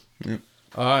Yeah.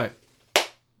 All right.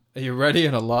 Are you ready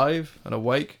and alive and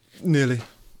awake? Nearly.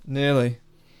 Nearly.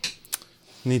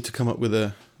 Need to come up with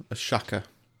a shaka.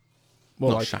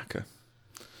 Well, Not like shaka.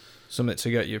 something to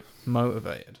get you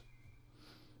motivated.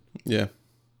 Yeah.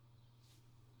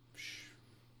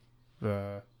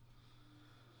 I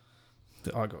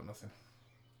got nothing.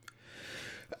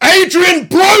 Adrian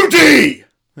Brody!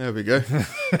 There we go.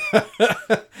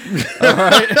 All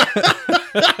right.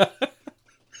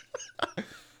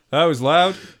 That was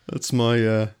loud. That's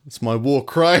my war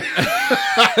cry.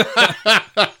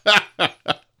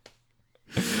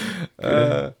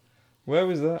 Where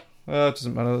was that? Oh, it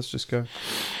doesn't matter. Let's just go.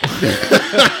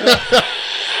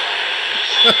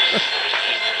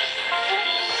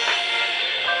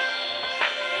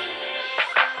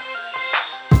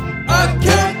 I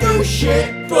can't do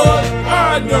shit, but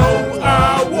I know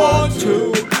I want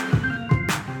to.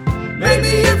 Maybe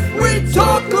if we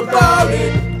talk about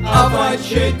it, I'll find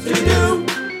shit to do.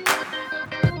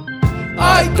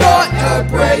 I got a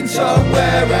brain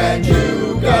somewhere and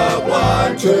you got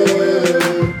one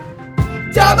too.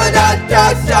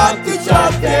 Da-ba-da-da, something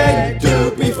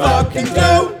to be fucking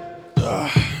do.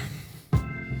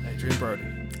 Adrian Brody.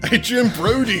 Adrian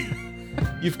Brody!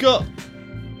 You've got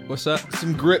What's that?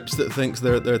 some grips that thinks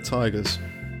they're tigers.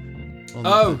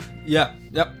 Oh, yeah.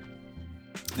 Yep.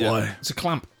 Why? It's a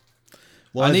clamp.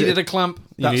 Why I is needed it- a clamp.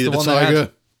 You That's needed the a one they tiger.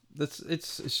 had.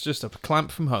 It's just a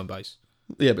clamp from Homebase.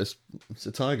 Yeah, but it's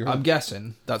a tiger. I'm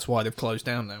guessing that's why they've closed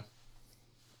down now.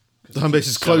 The home base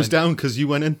is closed down because you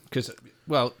went in. Because,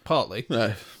 well, partly.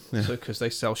 No. Yeah. So because they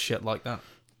sell shit like that.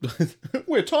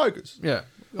 We're tigers. Yeah.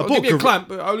 I'll bought give you a gor- clamp,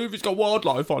 but only if it's got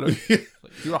wildlife on it. Like,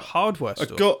 you're a hardware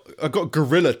store. I got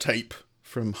gorilla tape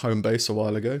from home base a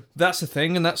while ago. That's the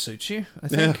thing, and that suits you, I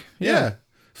Yeah. think. Yeah.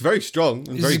 Very strong and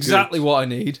It's very exactly what I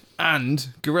need. And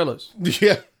gorillas. good.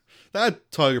 Yeah. That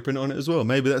had tiger print on it as well.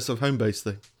 Maybe that's a home base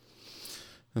thing.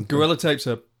 Gorilla Tape's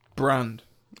a brand.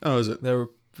 Oh, is it? They're,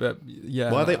 yeah.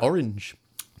 Why are they orange?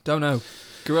 Don't know.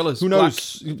 Gorillas. Who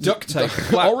knows? Black. Duct tape.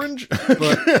 Black. Orange?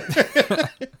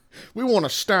 But We want to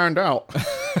stand out.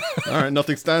 All right,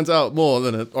 nothing stands out more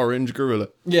than an orange gorilla.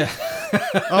 yeah.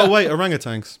 Oh, wait,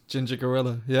 orangutans. Ginger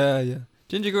Gorilla. Yeah, yeah.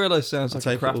 Ginger Gorilla sounds like a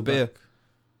take it all craft beer. back.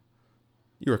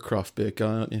 You're a craft beer guy,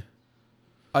 aren't you?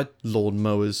 I- Lawn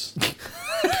mowers,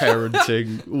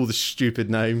 parenting, all the stupid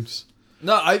names.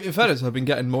 No, in fairness, I've been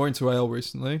getting more into ale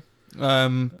recently.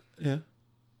 Yeah.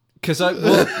 Because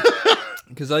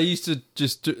I used to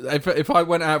just if I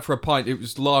went out for a pint, it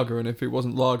was lager, and if it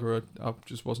wasn't lager, I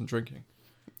just wasn't drinking.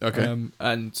 Okay.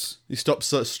 And You stopped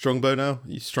Strongbow now?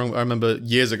 I remember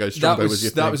years ago Strongbow was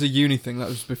your thing. that was a uni thing. That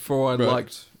was before I Right.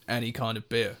 liked any kind of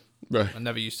beer. Right. I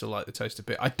never used to like the taste of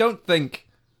beer. I don't think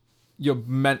you're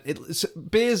meant.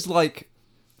 Beer's like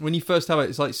when you first have it.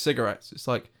 It's like cigarettes. It's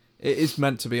like it is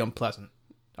meant to be unpleasant.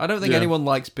 I don't think Yeah. anyone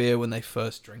likes beer when they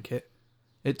first drink it.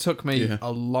 It took me Yeah.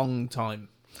 a long time.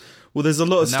 Well, there's a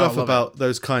lot of Now I stuff love about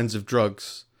those kinds of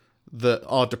drugs that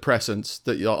are depressants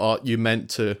that you're meant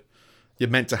to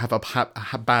have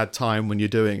a bad time when you're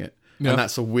doing it, Yeah. and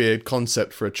that's a weird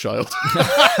concept for a child.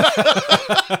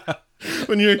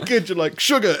 When you're a kid, you're like,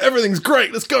 sugar, everything's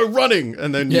great, let's go running,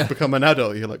 and then you Yeah. become an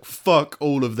adult, you're like, fuck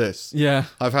all of this. Yeah,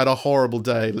 I've had a horrible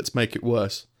day, let's make it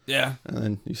worse, yeah, and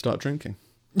then you start drinking.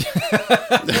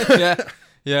 yeah,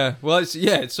 yeah. Well,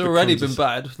 it's already been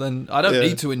bad. Then I don't Yeah.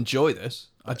 need to enjoy this.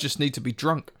 I just need to be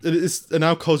drunk. And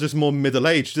alcohol's just more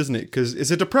middle-aged, isn't it? Because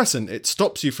it's a depressant. It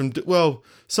stops you from...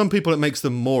 some people it makes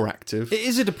them more active. It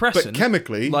is a depressant, But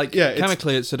chemically, like yeah,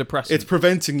 chemically, it's a depressant. it's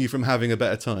preventing you from having a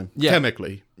better time. Yeah.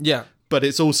 Chemically. yeah, But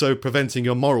it's also preventing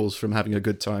your morals from having a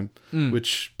good time,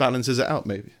 which balances it out,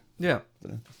 maybe. yeah.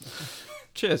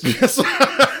 Cheers.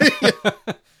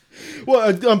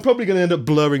 Well, I'm probably going to end up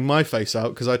blurring my face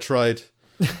out because I tried...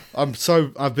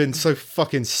 I've been so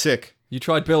fucking sick. You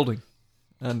tried building,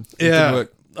 and it didn't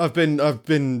work. I've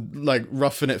been like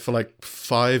roughing it for like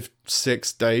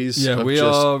 5-6 days. Yeah, of we just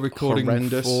are recording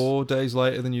horrendous. 4 days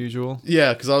later than usual.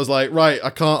 Yeah, because I was like, right, I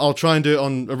can't. I'll try and do it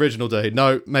on original day.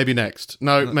 No, maybe next.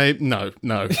 No, maybe no.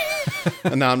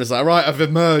 And now I'm just like, right, I've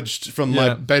emerged from my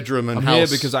Yeah. bedroom and I'm house.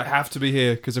 here because I have to be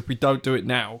here. Because if we don't do it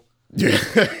now, yeah,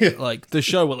 like the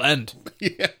show will end.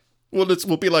 yeah. Well,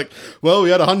 we'll be like, well,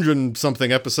 we had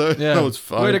 100-something episode. Yeah, That was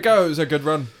fine. Way to go! It was a good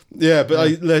run. Yeah,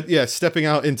 but stepping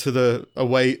out into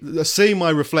the seeing my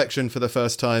reflection for the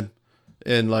first time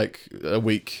in like a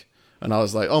week, and I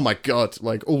was like, oh my god,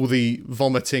 like all the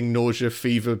vomiting, nausea,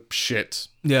 fever, shit,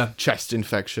 Yeah, chest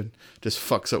infection just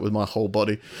fucks up with my whole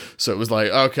body. So it was like,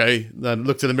 okay. Then I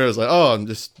looked in the mirror, I was like, oh, I'm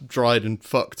just dried and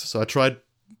fucked. So I tried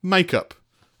makeup.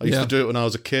 I used Yeah. to do it when I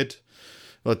was a kid.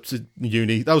 Well, to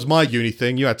uni. That was my uni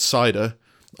thing. You had cider.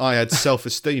 I had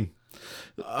self-esteem.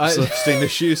 I, Self-esteem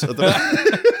issues. I don't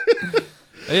know.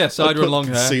 yeah, cider I and long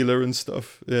put hair. concealer and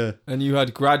stuff. Yeah. And you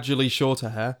had gradually shorter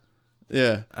hair.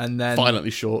 Yeah. And then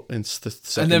Violently short in the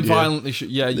second and then year. violently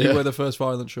short. Yeah, you Yeah. were the first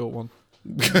violent short one.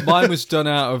 Mine was done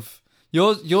out of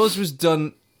yours was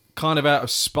done kind of out of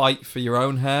spite for your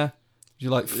own hair.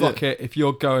 You're like, fuck it, if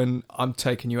you're going, I'm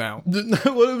taking you out. No,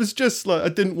 well, it was just like I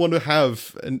didn't want to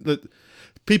have, and that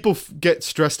people get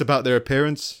stressed about their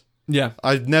appearance. Yeah.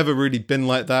 I've never really been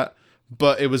like that,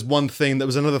 but it was one thing. That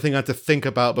was another thing I had to think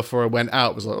about before I went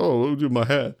out. It was like, oh, I'll do my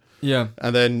hair, Yeah.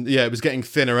 and then it was getting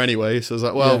thinner anyway. So I was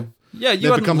like, well, Yeah, you then it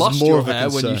hadn't becomes lost more your of a hair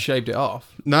when you concern. shaved it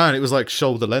off. no, and it was like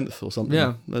shoulder length or something.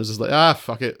 Yeah. I was just like,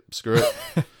 fuck it, screw it,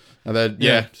 and then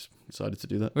Yeah. just decided to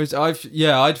do that. Whereas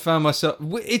I'd found myself.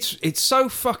 It's so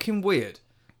fucking weird.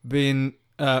 Being,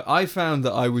 I found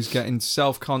that I was getting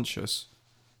self-conscious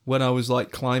when I was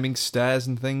like climbing stairs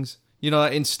and things. You know,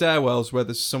 like in stairwells where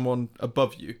there's someone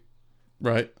above you.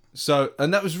 Right. So,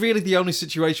 and that was really the only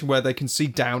situation where they can see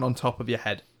down on top of your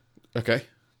head. Okay.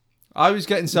 I was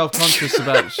getting self-conscious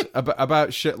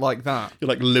about shit like that. You're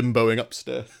like limboing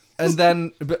upstairs. And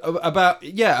then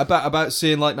about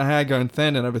seeing like my hair going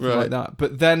thin and everything Right. like that.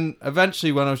 But then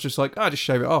eventually, when I was just like, just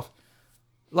shave it off.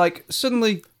 Like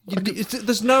suddenly,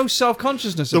 there's no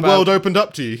self-consciousness. The about, world opened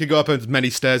up to you. You could go up as many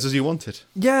stairs as you wanted.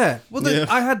 Yeah. Well, Yeah.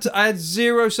 I had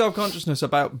zero self-consciousness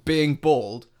about being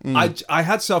bald. I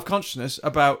had self-consciousness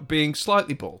about being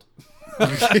slightly bald.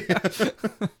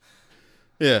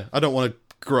 Yeah, I don't want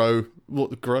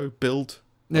to build.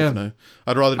 I Yeah. don't know.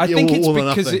 I'd rather. I think it's all or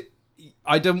because nothing.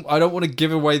 I don't want to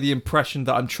give away the impression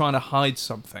that I'm trying to hide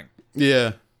something.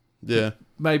 Yeah.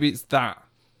 Maybe it's that.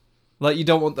 Like you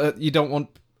don't want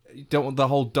the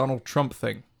whole Donald Trump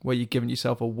thing where you're giving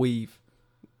yourself a weave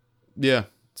Yeah.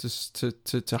 just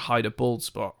to hide a bald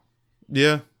spot.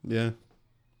 Yeah. Yeah.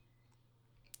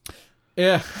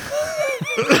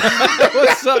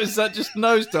 What's up? Is that just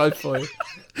nosedive for you?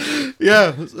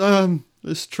 Yeah.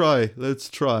 Let's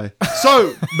try.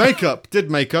 So makeup. Did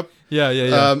makeup.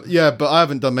 Yeah. But I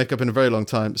haven't done makeup in a very long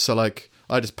time. So like,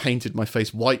 I just painted my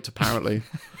face white apparently.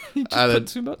 You just and put then-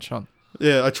 too much on.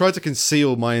 Yeah, I tried to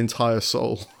conceal my entire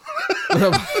soul.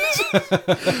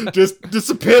 Just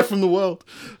disappear from the world.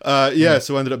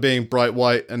 So I ended up being bright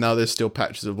white, and now there's still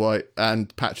patches of white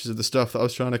and patches of the stuff that I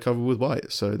was trying to cover with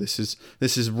white. So this is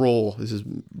raw. This is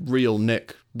real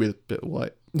Nick with a bit of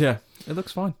white. Yeah, it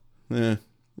looks fine. Yeah.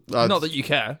 Not that you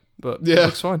care, but Yeah. it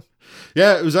looks fine.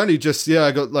 Yeah, it was only just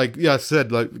I got I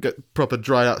said get proper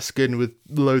dried out skin with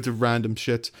loads of random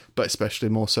shit, but especially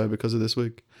more so because of this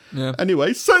week. Yeah.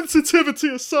 Anyway, sensitivity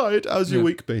aside, how's your Yeah.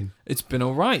 week been? It's been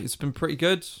all right. It's been pretty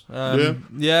good.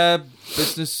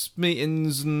 Business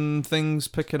meetings and things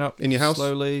picking up In your house?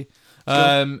 slowly.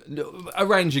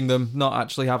 Arranging them, not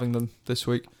actually having them this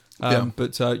week. Not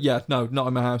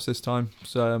in my house this time.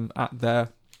 So at their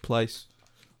place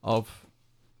of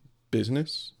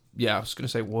Business. I was going to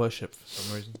say worship for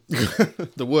some reason.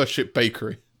 The Worship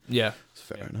Bakery. Yeah.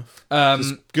 Fair enough.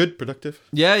 Um, Good, productive.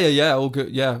 Yeah, all good.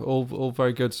 Yeah, all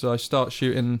very good. So I start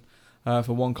shooting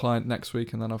for one client next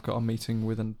week, and then I've got a meeting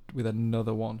with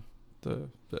another one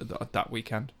that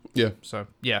weekend. Yeah. So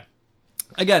yeah,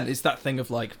 again, it's that thing of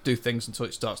like do things until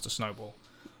it starts to snowball.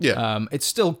 Yeah. It's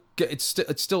still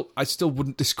I still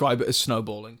wouldn't describe it as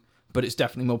snowballing, but it's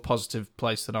definitely a more positive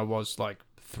place than I was like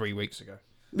 3 weeks ago.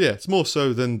 Yeah, it's more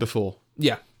so than before.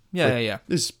 Yeah.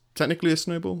 It's technically a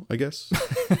snowball, I guess.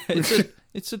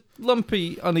 It's a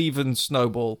lumpy, uneven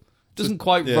snowball. Doesn't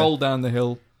quite roll down the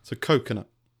hill. It's a coconut.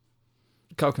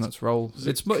 Coconuts roll.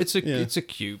 It's a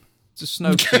cube. It's a snow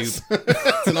Yes. cube.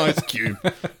 It's an ice cube,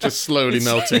 just slowly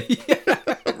melting.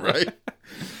 Right.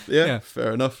 Yeah,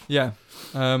 fair enough. Yeah.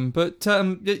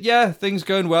 Things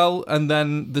going well, and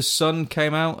then the sun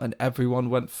came out, and everyone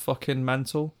went fucking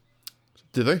mental.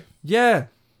 Did they? Yeah,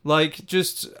 like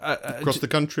just Across the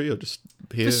country or just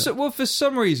here? for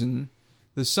some reason,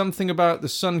 there's something about the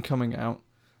sun coming out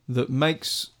that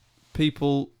makes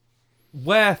people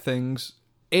wear things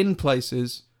in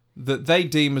places that they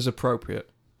deem as appropriate,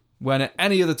 when at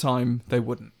any other time they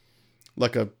wouldn't.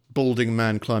 Like a balding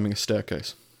man climbing a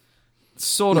staircase.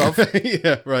 Sort of.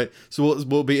 Yeah, right. So what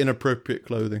will be inappropriate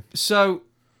clothing? So,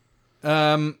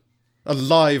 A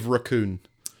live raccoon.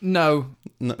 no.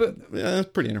 No, But- yeah, that's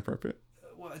pretty inappropriate.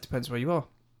 Well, it depends where you are.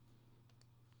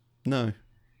 No.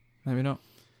 Maybe not.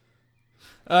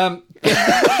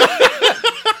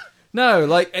 No,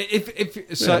 like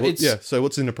if so, So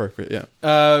what's inappropriate?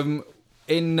 Yeah.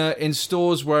 in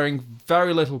stores wearing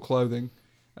very little clothing,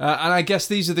 and I guess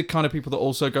these are the kind of people that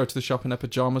also go to the shop in their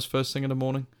pajamas first thing in the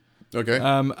morning. Okay.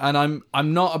 And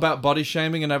I'm not about body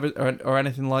shaming and or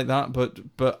anything like that,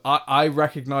 but I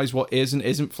recognize what is and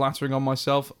isn't flattering on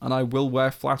myself, and I will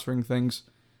wear flattering things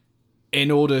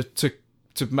in order to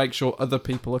make sure other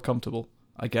people are comfortable,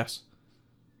 I guess.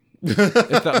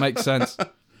 If that makes sense.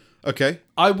 Okay.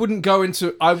 I wouldn't go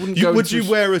into. Would you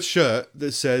wear a shirt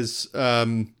that says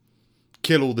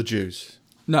 "Kill all the Jews"?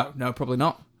 No, probably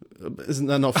not. Isn't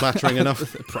that not flattering enough?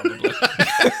 Probably.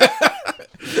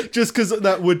 Just because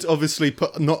that would obviously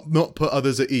not put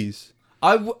others at ease.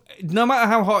 No matter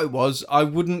how hot it was, I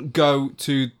wouldn't go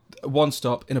to One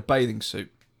Stop in a bathing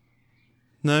suit.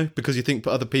 No, because you think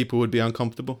other people would be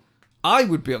uncomfortable. I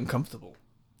would be uncomfortable.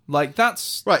 Like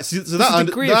that's right. So there's a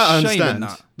degree of I shame understand. in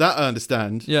that. That I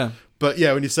understand. Yeah. But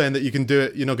yeah, when you're saying that you can do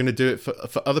it, you're not going to do it for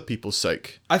other people's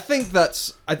sake. I think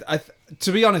that's.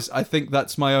 To be honest, I think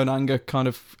that's my own anger kind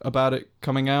of about it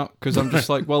coming out, because I'm just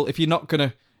like, well, if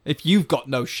you've got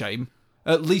no shame,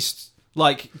 at least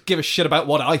like give a shit about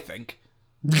what I think.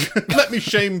 Let me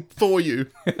shame for you.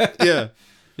 Yeah.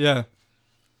 Yeah.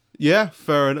 Yeah,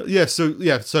 fair enough. Yeah,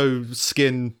 so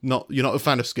skin. You're not a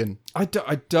fan of skin. I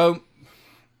don't.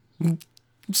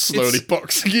 Slowly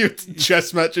boxing you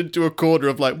chess match into a corner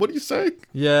of like, what are you saying?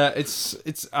 Yeah, it's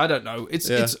I don't know.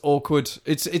 It's awkward.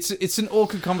 It's an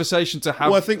awkward conversation to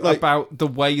have. Well, I think, like, about the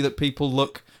way that people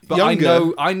look. But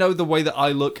younger, I know the way that I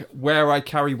look, where I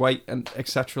carry weight, and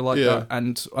etc. like that,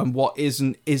 and what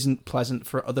isn't pleasant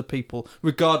for other people,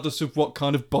 regardless of what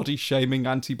kind of body shaming,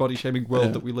 anti-body shaming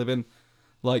world that we live in.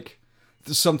 Like,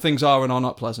 some things are and are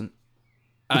not pleasant,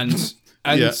 and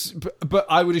but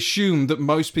I would assume that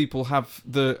most people have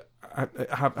the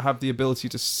ability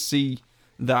to see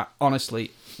that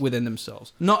honestly within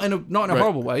themselves, not in a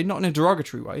horrible way, not in a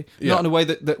derogatory way, not in a way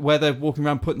that where they're walking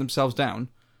around putting themselves down,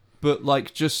 but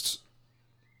like just.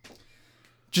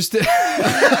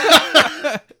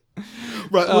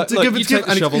 Right. Well, to give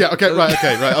the shovel. Yeah. Okay. Right.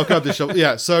 I'll grab the shovel.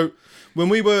 Yeah. So when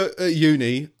we were at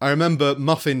uni, I remember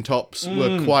muffin tops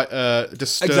were quite a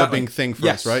disturbing thing for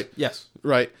us, right? Yes.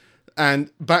 Right.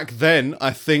 And back then,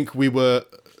 I think we were.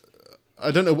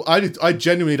 I don't know. I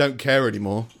genuinely don't care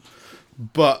anymore.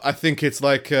 But I think it's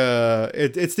like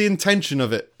it's the intention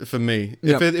of it for me.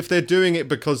 Yep. If they're doing it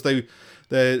because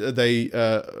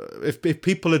if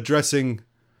people are dressing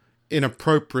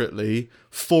inappropriately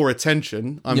for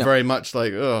attention, I'm very much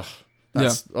like, ugh,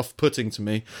 that's off-putting to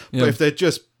me. But if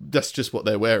that's just what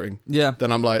they're wearing,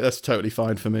 then I'm like, that's totally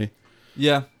fine for me.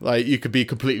 Yeah, like you could be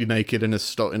completely naked in a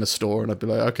store, and I'd be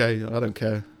like, okay, I don't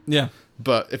care. Yeah,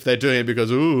 but if they're doing it because,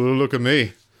 ooh, look at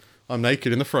me, I'm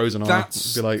naked in the frozen aisle, I'd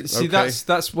be like, see, okay.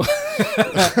 that's what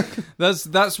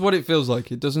that's what it feels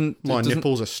like. It doesn't. My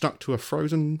nipples are stuck to a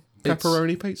frozen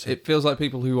pepperoni pizza. It feels like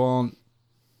people who aren't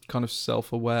kind of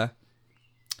self-aware.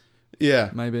 Yeah,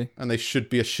 maybe, and they should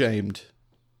be ashamed.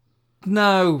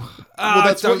 No,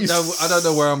 that's I don't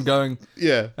know where I'm going.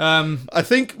 Yeah, I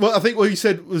think what you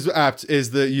said was apt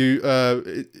is that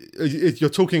you're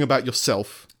talking about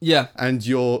yourself. Yeah, and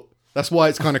that's why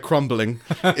it's kind of crumbling.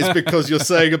 Is because you're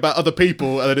saying about other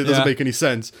people and it doesn't make any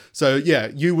sense. So yeah,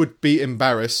 you would be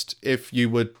embarrassed if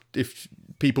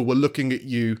people were looking at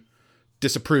you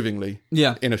disapprovingly.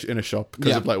 Yeah, in a shop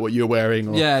because of like what you're wearing.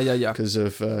 Or because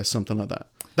of something like that.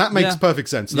 That makes perfect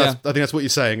sense. I think that's what you're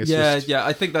saying. It's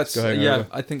I think that's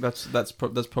I think that's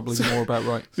probably more about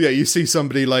right. Yeah, you see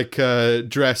somebody like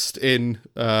dressed in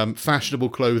fashionable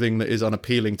clothing that is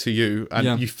unappealing to you,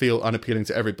 and you feel unappealing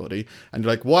to everybody, and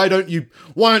you're like, why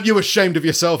aren't you ashamed of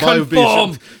yourself?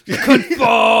 Conform.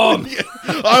 Conform.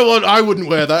 I wouldn't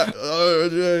wear that.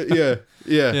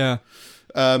 Yeah.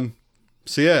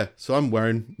 So I'm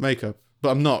wearing makeup, but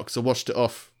I'm not because I washed it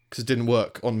off because it didn't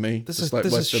work on me. There's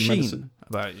a sheen medicine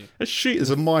about you. A sheen is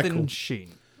a Michael. Thin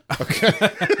sheen. Okay.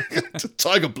 It's a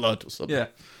Tiger Blood or something. Yeah.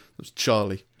 It was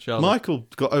Charlie. Michael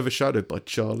got overshadowed by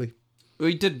Charlie.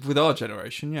 We did with our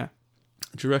generation, yeah.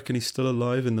 Do you reckon he's still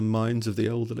alive in the minds of the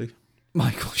elderly?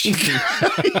 Michael Sheen.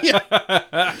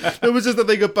 There was just the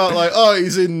thing about like,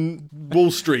 he's in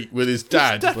Wall Street with his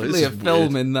dad. There's definitely a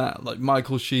film in that, like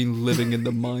Michael Sheen living in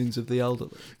the minds of the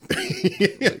elderly.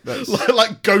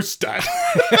 Like Ghost Dad.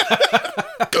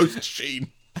 Ghost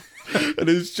Sheen. And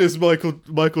it's just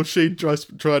Michael Sheen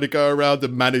trying to go around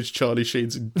and manage Charlie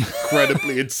Sheen's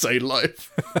incredibly insane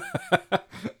life.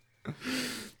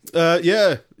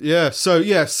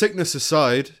 So sickness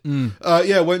aside,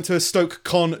 went to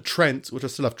Stoke-on-Trent, which I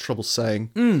still have trouble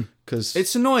saying because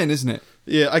it's annoying, isn't it?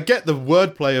 Yeah, I get the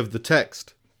wordplay of the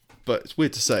text, but it's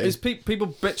weird to say. People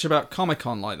bitch about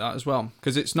Comic-Con like that as well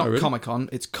because it's not Comic-Con,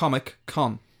 it's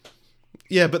Comic-Con.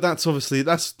 Yeah, but that's obviously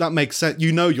that makes sense.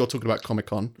 You know, you're talking about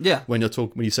Comic-Con. Yeah. when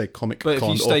you say Comic-Con But if you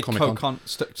or say Comic-Con.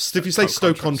 if you say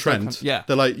Stoke-on-Trent, yeah.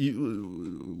 they're like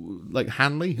you, like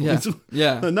Hanley. Yeah.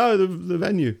 Yeah. No, the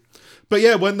venue. But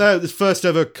yeah, went there. This first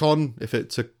ever con, if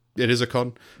it is a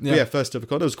con. Yeah. But yeah, first ever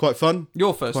con. It was quite fun.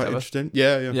 Your first Quite ever. interesting.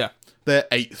 Yeah. Yeah. They're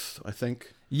 8th, I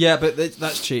think. Yeah, but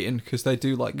that's cheating because they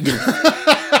do like.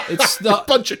 It's not.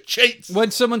 Bunch of cheats.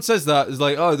 When someone says that, it's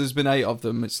like, oh, there's been 8 of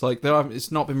them. It's like it's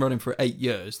not been running for 8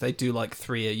 years. They do like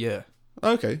 3 a year,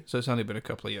 Okay. so it's only been a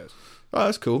couple of years. Oh,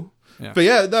 that's cool. Yeah. But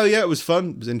it was fun.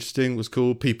 It was interesting. It was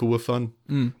cool. People were fun.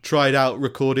 Tried out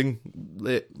recording.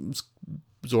 It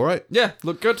was all right. Yeah,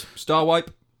 look good. Star wipe.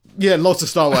 Yeah, lots of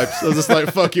Star Wipes. I was just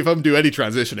like, fuck, if I'm doing any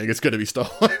transitioning, it's going to be Star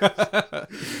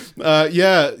Wipes.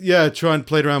 Try and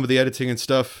played around with the editing and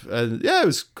stuff. And yeah, it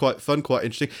was quite fun, quite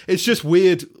interesting. It's just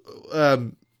weird.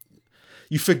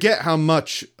 You forget how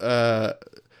much...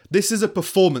 this is a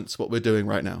performance, what we're doing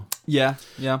right now. Yeah,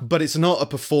 yeah, But it's not a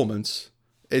performance.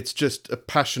 It's just a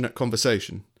passionate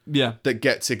conversation yeah. that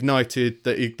gets ignited,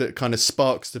 that kind of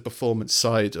sparks the performance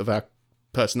side of our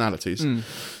personalities.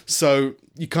 So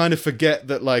you kind of forget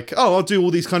that, like, oh, I'll do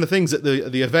all these kind of things at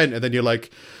the event, and then you're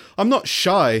like, I'm not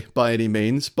shy by any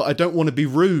means, but I don't want to be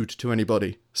rude to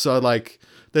anybody. So like,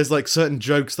 there's like certain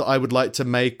jokes that I would like to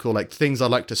make, or like things I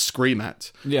like to scream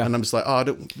at. Yeah. And I'm just like, oh, I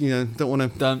don't want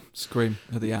to. Don't scream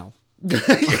at the owl.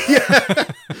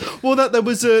 Well, there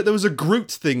was a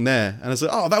Groot thing there, and I was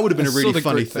like, oh, that would have been a really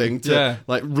funny thing to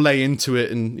like lay into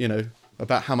it, and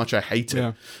about how much I hate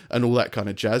it and all that kind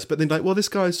of jazz. But then like, well, this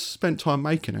guy's spent time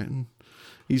making it, and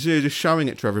he's just showing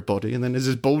it to everybody, and then there's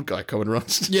this bald guy coming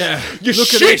around. Yeah, you look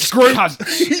shit, at this Groot. cunt.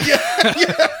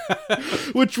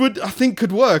 Which I think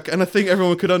could work, and I think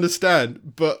everyone could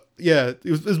understand. But yeah,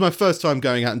 it was my first time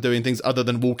going out and doing things other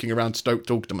than walking around Stoke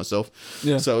talking to myself.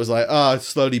 Yeah. So I was like,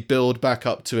 slowly build back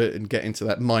up to it and get into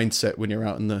that mindset when you're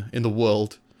out in the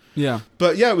world. Yeah,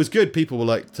 But yeah, it was good. People were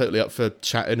like totally up for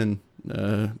chatting and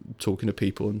talking to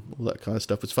people and all that kind of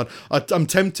stuff. It was fun. I'm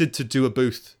tempted to do a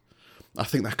booth. I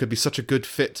think that could be such a good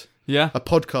fit. yeah, A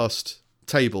podcast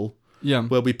table yeah.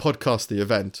 where we podcast the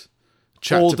event,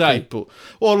 chat All to day. people.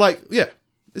 Or like, yeah,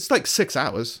 it's like 6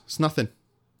 hours. It's nothing.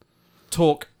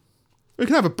 Talk We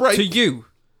can have a break. to you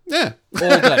Yeah. all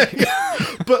day.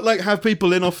 But like have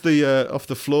people in off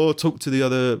the floor, talk to the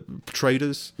other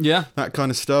traders, Yeah, that kind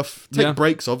of stuff. Take Yeah.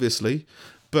 breaks, obviously.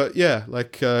 But yeah,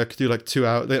 like could do like 2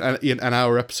 hour, an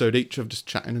hour episode each of just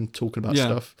chatting and talking about Yeah.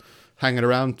 stuff, hanging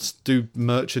around, do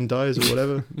merchandise or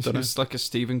whatever. Don't know. it's like a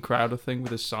Steven Crowder thing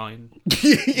with a sign.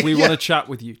 We want to chat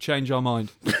with you. Change our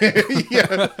mind.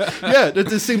 yeah, it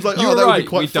just seems like You're that right. would be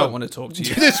quite We fun. don't want to talk to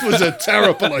you. This was a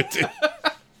terrible idea.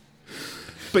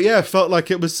 But yeah, it felt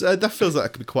like it was. That feels like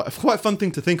it could be quite a fun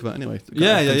thing to think about. Anyway, to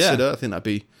kind of consider. I think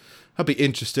that'd be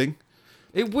interesting.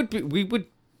 It would be.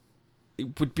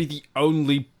 It would be the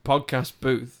only podcast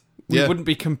booth. We Yeah. wouldn't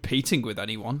be competing with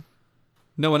anyone.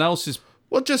 No one else's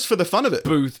Well, just for the fun of it.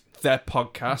 booth, their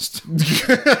podcast.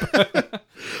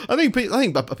 I think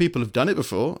people have done it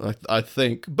before. I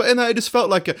think, but it just felt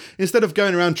like instead of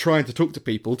going around trying to talk to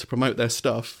people to promote their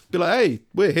stuff, be like, "Hey,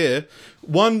 we're here."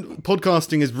 One,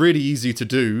 podcasting is really easy to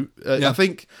do. Yeah. I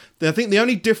think the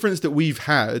only difference that we've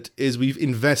had is we've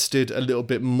invested a little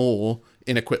bit more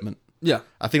in equipment. Yeah.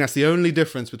 I think that's the only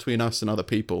difference between us and other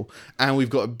people. And we've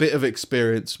got a bit of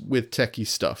experience with techie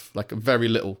stuff, like very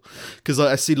little. Because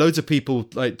I see loads of people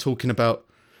like talking about,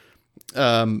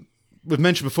 we've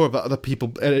mentioned before about other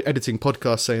people editing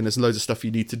podcasts saying there's loads of stuff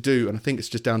you need to do. And I think it's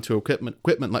just down to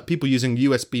equipment, like people using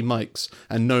USB mics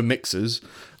and no mixers.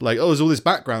 Like, oh, there's all this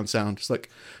background sound. It's like,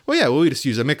 well, we just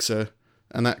use a mixer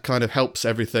and that kind of helps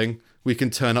everything. We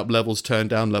can turn up levels, turn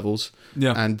down levels,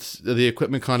 and the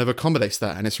equipment kind of accommodates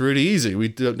that, and it's really easy. We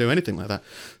don't do anything like that.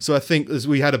 So I think as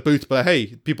we had a booth, but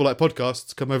hey, people like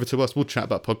podcasts, come over to us. We'll chat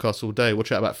about podcasts all day. We'll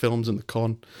chat about films and the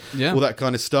con, all that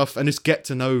kind of stuff, and just get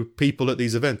to know people at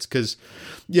these events. Because,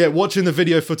 watching the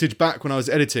video footage back when I was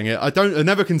editing it, I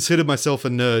never considered myself a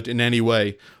nerd in any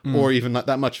way, or even like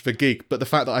that much of a geek. But the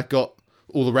fact that I got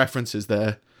all the references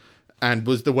there, and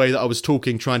was the way that I was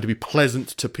talking, trying to be pleasant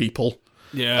to people.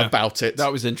 Yeah, About it.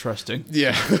 that was interesting.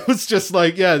 Yeah, it was just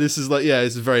like, this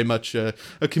is very much a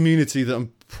community that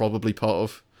I'm probably part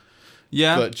of.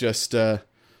 Yeah, But just,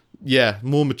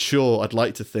 more mature, I'd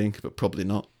like to think, but probably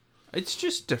not. it's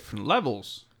just different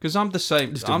levels. Because I'm the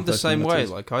same. Just I'm the different same way.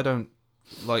 personalities. Like I don't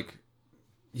like.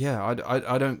 Yeah,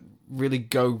 I don't really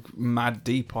go mad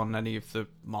deep on any of the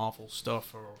Marvel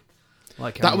stuff or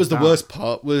Like that how was the that- worst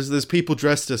part. Was there's people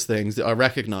dressed as things that I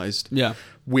recognised, Yeah.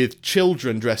 with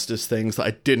children dressed as things that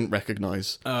I didn't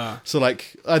recognise. Uh, So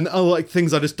like, and like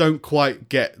things I just don't quite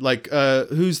get. Like,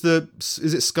 is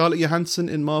it Scarlett Johansson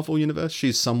in Marvel Universe?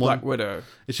 She's someone. Black Widow.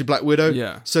 Is she Black Widow?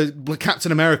 Yeah. So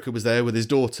Captain America was there with his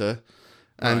daughter.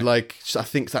 And Right. like, I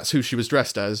think that's who she was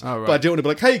dressed as. Oh, right. But I didn't want to be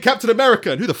like, "Hey, Captain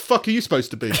America, and who the fuck are you supposed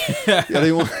to be?" I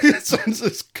didn't want, so I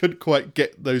just couldn't quite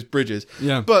get those bridges.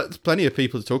 Yeah. But plenty of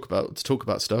people to talk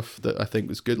about stuff that I think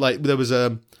was good. Like there was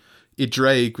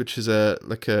Idraig, which is a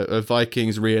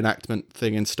Vikings reenactment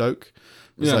thing in Stoke.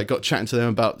 It was Yeah. like got chatting to them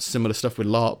about similar stuff with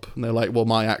LARP, and they're like, "Well,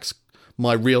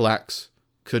 my real axe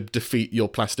could defeat your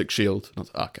plastic shield." And I was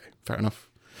like, "Okay, fair enough."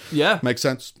 Yeah. Makes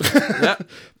sense. Yeah.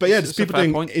 But yeah, It's just a people fair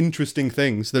doing point. interesting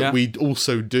things that Yeah. we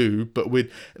also do, but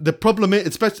the problem is,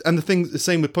 especially, and the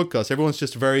same with podcasts, everyone's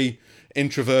just very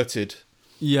introverted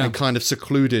Yeah. and kind of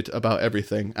secluded about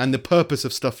everything. And the purpose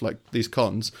of stuff like these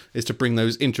cons is to bring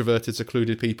those introverted,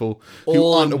 secluded people who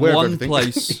All aren't in aware of one everything.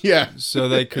 place. Yeah. So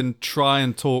they can try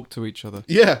and talk to each other.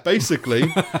 Yeah,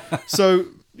 basically. So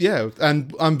yeah,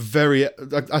 and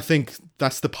I think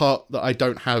that's the part that I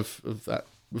don't have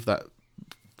of that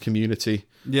community.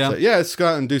 Yeah. So, yeah, let's go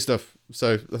out and do stuff.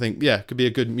 So I think, yeah, it could be a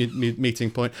good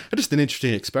meeting point. And just an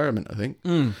interesting experiment, I think.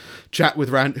 Chat with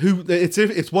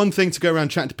it's one thing to go around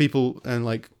chatting to people and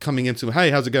like coming into, "Hey,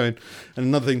 how's it going?" And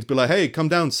another thing to be like, "Hey, come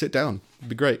down, sit down. It'd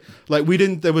be great." Like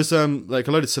there was like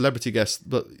a load of celebrity guests,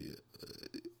 but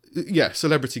yeah,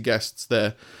 celebrity guests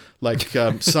there. Like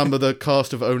some of the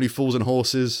cast of Only Fools and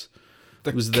Horses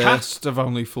The was there. cast of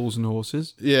Only Fools and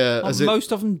Horses. Yeah, Aren't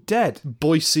most of them dead?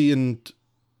 Boise and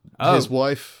Oh. his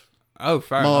wife, Oh,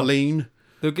 fair enough. Marlene.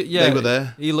 Yeah, They were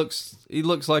there. He looks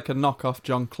like a knockoff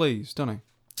John Cleese, doesn't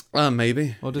he?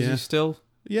 Maybe. Or does yeah. he still?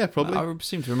 Yeah, probably. I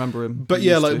seem to remember him. But He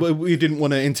yeah, used like to. we didn't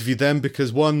want to interview them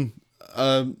because one,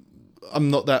 I'm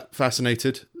not that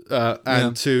fascinated, and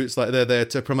Yeah. two, it's like they're there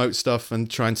to promote stuff and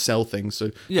try and sell things,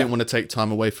 so Yeah. didn't want to take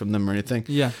time away from them or anything.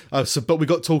 Yeah. But we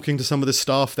got talking to some of the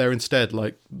staff there instead,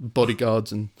 like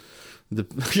bodyguards and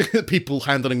the people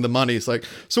handling the money. It's like,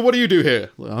 "So what do you do here?"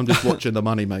 Well, "I'm just watching the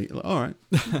money, mate." Like, "All right,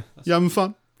 you having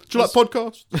fun? Do you like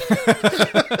podcasts?"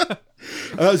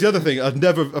 And that was the other thing. I've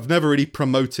never really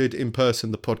promoted in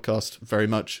person the podcast very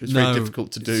much. It's very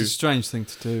difficult to do. It's a strange thing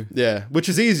to do. Yeah, which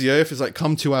is easier if it's like,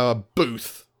 come to our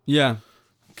booth. Yeah.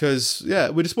 Because yeah,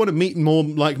 we just want to meet more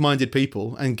like-minded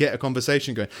people and get a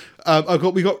conversation going.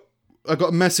 I got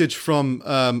a message from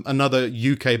another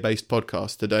UK-based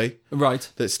podcast today Right.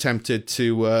 that's tempted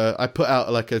to. I put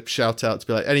out like a shout out to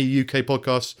be like, any UK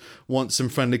podcasts want some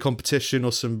friendly competition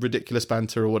or some ridiculous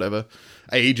banter or whatever,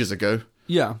 ages ago.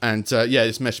 Yeah. And yeah,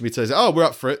 it's messaged me to say, "Oh, we're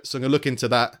up for it," so I'm gonna look into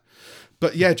that.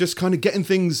 But yeah, just kind of getting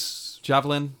things.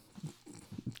 Javelin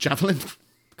Javelin.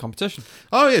 competition.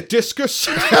 Oh yeah, discus.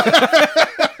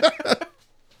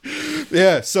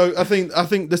 Yeah, so I think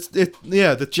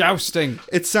the Jousting.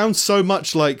 it sounds so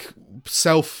much like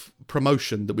self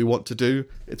promotion that we want to do.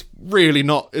 It's really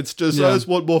not. It's just Yeah. I just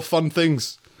want more fun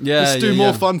things. Yeah. Let's do yeah, more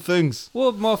yeah. fun things.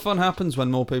 Well, more fun happens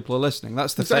when more people are listening.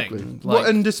 That's the Exactly. thing. Well, Like,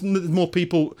 and just more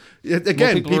people.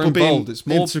 Again, more people are being involved. It's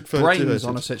more brains introverted.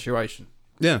 on a situation.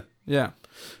 Yeah. Yeah.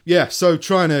 Yeah, so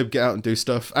trying to get out and do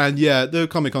stuff, and yeah, the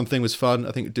Comic-Con thing was fun.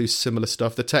 I think we do similar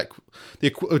stuff.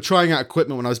 Trying out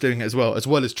equipment when I was doing it as well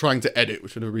as trying to edit,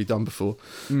 which I'd never really done before.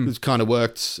 It kind of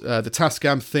worked. The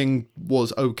Tascam thing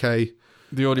was okay.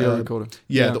 The audio recorder.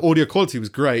 Yeah, the audio quality was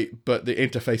great, but the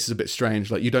interface is a bit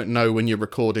strange. Like you don't know when you're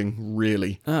recording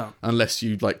really, Oh. unless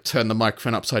you like turn the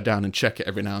microphone upside down and check it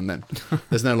every now and then.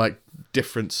 There's no like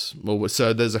difference,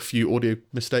 so there's a few audio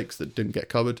mistakes that didn't get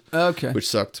covered. Okay. Which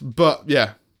sucked. But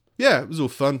yeah, it was all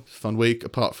fun week.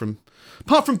 Apart from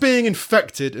being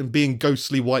infected and being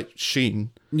ghostly white sheen,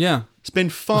 Yeah. it's been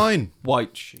fine.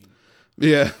 White sheen.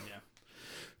 Yeah.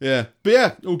 But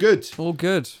yeah, all good. All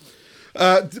good.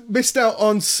 Missed out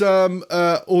on some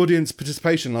audience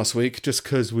participation last week just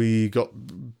because we got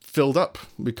filled up.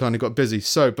 We kind of got busy.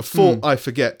 So before I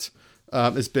forget,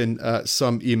 there's been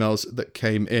some emails that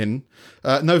came in.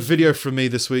 No video from me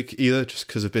this week either, just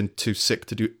because I've been too sick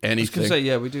to do I was anything. going to say,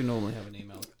 yeah, we do normally have an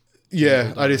email.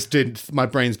 Yeah, I just didn't. My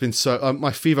brain's been so.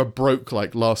 My fever broke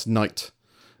like last night,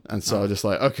 and so I was just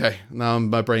like, okay, now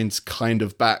my brain's kind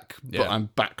of back, but Yeah. I'm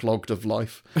backlogged of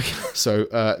life. So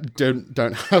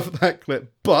don't have that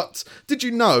clip. But did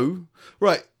you know?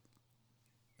 Right,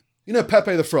 you know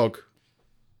Pepe the Frog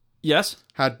Yes?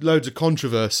 had loads of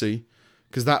controversy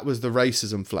because that was the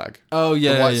racism flag, Oh,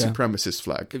 yeah, the white yeah. supremacist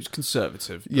flag. It was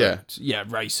conservative. Yeah. but, yeah,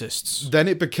 racists. Then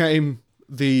it became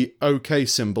the OK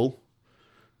symbol.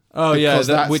 Oh, yeah, Because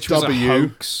that's which was W. a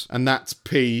hoax. And that's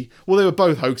P. Well, they were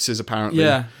both hoaxes, apparently.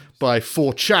 Yeah. by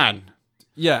 4chan,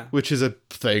 Yeah. which is a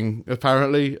thing,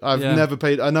 apparently. I've Yeah. never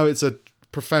paid... I know it's a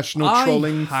professional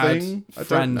trolling thing. I don't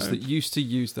friends know. that used to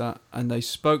use that, and they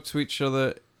spoke to each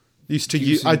other. Used to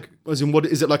use... As in, what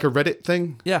is it, like a Reddit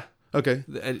thing? Yeah. Okay.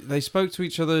 They spoke to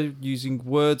each other using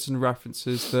words and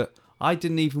references that I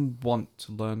didn't even want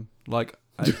to learn. Like,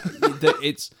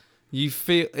 it's... You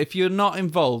feel... If you're not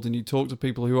involved and you talk to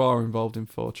people who are involved in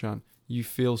 4chan, you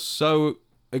feel so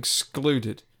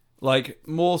excluded. Like,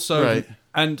 more so... Right.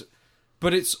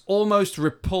 But it's almost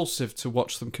repulsive to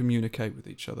watch them communicate with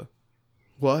each other.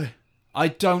 Why? I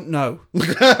don't know.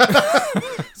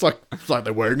 It's like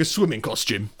they're wearing a swimming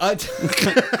costume.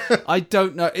 I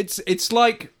don't know. It's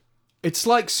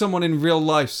like someone in real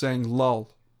life saying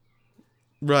 "lol."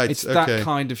 Right. It's okay. that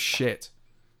kind of shit.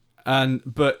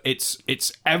 But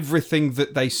it's everything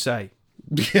that they say.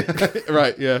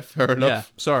 Right. Yeah. Fair enough. Yeah.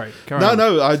 Sorry. Carry on.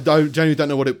 No, I genuinely don't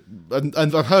know what it... And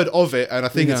I've heard of it, and I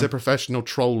think it's Yeah. a professional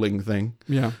trolling thing.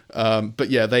 Yeah. But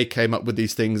yeah, they came up with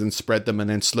these things and spread them, and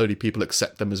then slowly people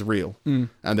accept them as real. And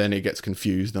then it gets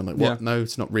confused. And I'm like, what? Yeah. No,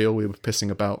 it's not real. We were pissing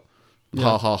about.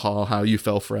 Ha ha ha, how you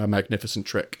fell for our magnificent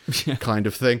trick kind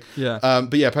of thing. Yeah.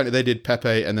 But yeah, apparently they did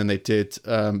Pepe, and then they did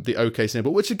the OK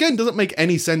symbol, which again doesn't make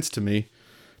any sense to me.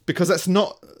 Because that's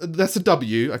a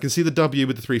W. I can see the W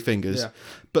with the three fingers. Yeah.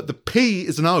 But the P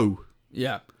is an O.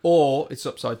 Yeah. Or it's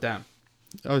upside down.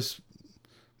 Is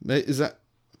that...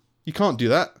 You can't do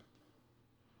that.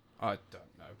 I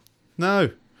don't know. No.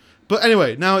 But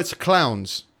anyway, now it's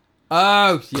clowns.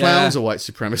 Oh, yeah. Clowns are white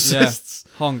supremacists.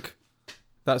 Yeah. Honk.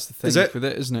 That's the thing Is it? with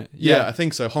it, isn't it? Yeah, I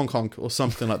think so. Honk honk or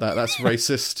something like that. That's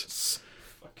racist.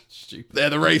 Stupid. They're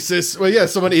the racists. Well, yeah,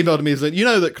 someone emailed me and said, you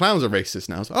know that clowns are racist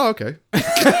now. I was like, oh, okay.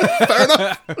 Fair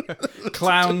enough.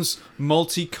 Clowns,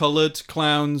 multicoloured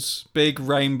clowns, big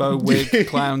rainbow wig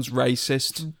clowns,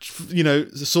 racist. You know,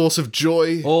 the source of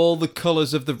joy. All the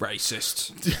colours of the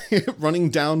racist. Running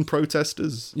down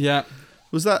protesters. Yeah.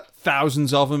 Was that...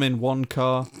 Thousands of them in one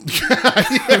car.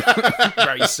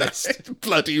 Racist.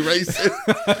 Bloody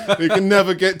racist. You can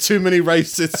never get too many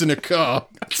racists in a car.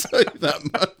 I'll tell you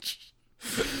that much.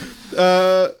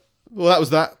 Well, that was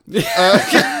that.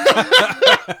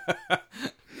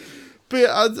 But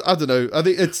yeah, I don't know. I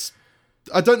think it's...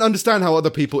 I don't understand how other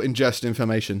people ingest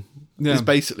information. Yeah. Is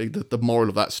basically the moral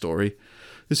of that story.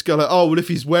 This guy like, oh, well, if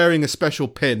he's wearing a special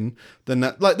pin, then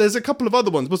that... Like, there's a couple of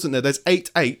other ones, wasn't there? There's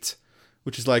 88,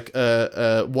 which is like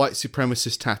a white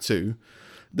supremacist tattoo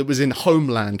that was in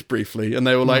Homeland briefly, and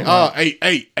they were like,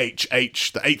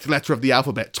 88HH, the eighth letter of the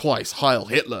alphabet twice, Heil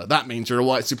Hitler. That means you're a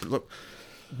white super...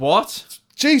 What?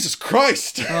 Jesus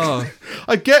Christ! Oh.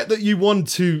 I get that you want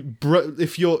to,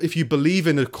 if you believe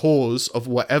in a cause of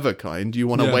whatever kind, you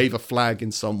want to Yeah. wave a flag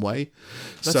in some way.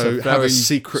 That's So a have very a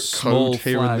secret small code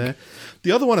here flag. and there.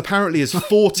 The other one apparently is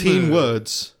 14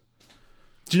 words.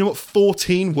 Do you know what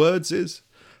 14 words is?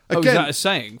 Oh, is that a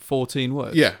saying? 14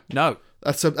 words? Yeah. No.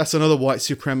 That's another white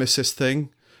supremacist thing,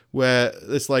 where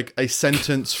it's like a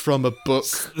sentence from a book.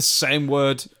 The same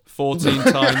word 14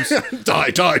 times.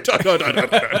 Die.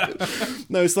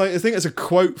 No, it's like, I think it's a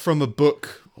quote from a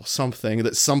book or something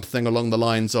that's something along the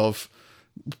lines of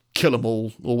kill them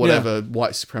all or whatever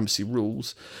white supremacy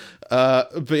rules.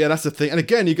 But yeah, that's the thing. And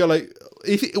again, you go like,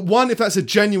 if that's a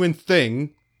genuine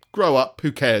thing, grow up,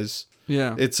 who cares?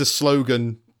 Yeah. It's a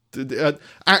slogan.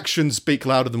 Actions speak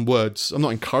louder than words. I'm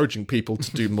not encouraging people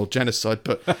to do more genocide,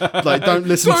 but like, don't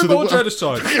listen to the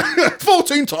genocide.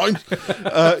 14 times.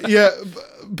 Yeah,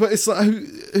 but it's like,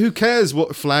 who cares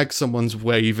what flag someone's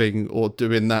waving or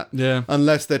doing that? Yeah.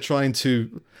 Unless they're trying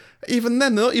to. Even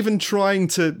then, they're not even trying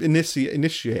to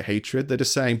initiate hatred. They're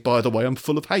just saying, by the way, I'm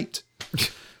full of hate.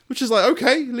 Which is like,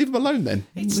 okay, leave them alone then.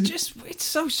 It's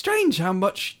so strange how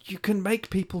much you can make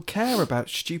people care about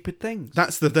stupid things.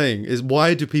 That's the thing, is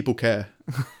why do people care?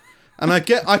 And I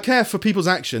care for people's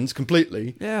actions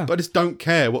completely. Yeah. But I just don't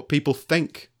care what people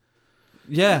think.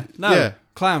 Yeah. No. Yeah.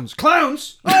 Clowns.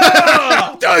 Clowns!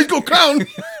 Oh, he's got clown!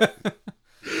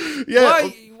 Yeah.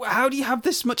 Why? How do you have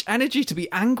this much energy to be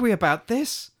angry about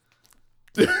this?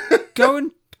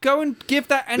 Go and give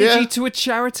that energy Yeah. to a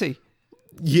charity.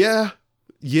 Yeah.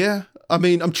 I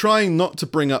mean, I'm trying not to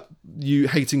bring up you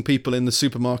hating people in the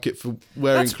supermarket for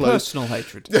wearing That's clothes. personal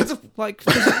hatred. That's a- Like,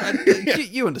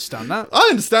 you understand that. I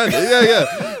understand it,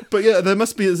 yeah. But yeah,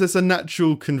 there's a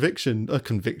natural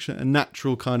a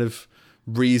natural kind of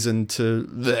reason to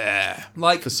there.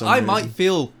 Like, for some I reason. might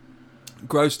feel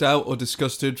grossed out or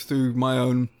disgusted through my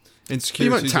own You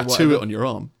insecurities. won't or tattoo whatever. it on your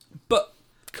arm. But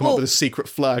Come up with a secret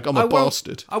flag. I'm a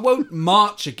bastard. I won't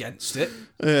march against it.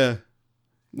 Yeah.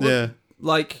 Yeah.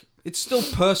 Like, it's still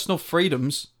personal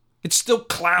freedoms. It's still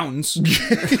clowns.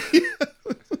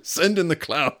 Send in the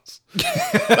clowns.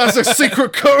 That's a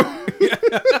secret code.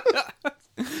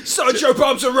 Sideshow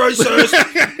bombs are racist.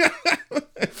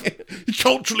 He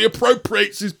culturally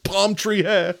appropriates his palm tree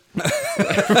hair.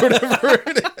 Whatever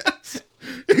it is.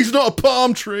 He's not a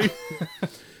palm tree.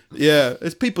 Yeah,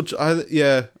 it's people. I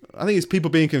think it's people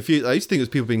being confused. I used to think it was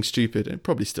people being stupid, and it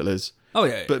probably still is. Oh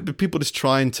yeah. But people just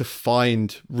trying to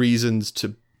find reasons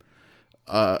to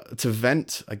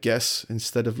vent, I guess,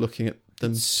 instead of looking at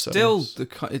themselves.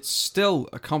 It's still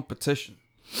a competition.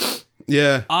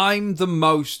 Yeah. I'm the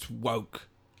most woke.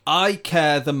 I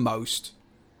care the most.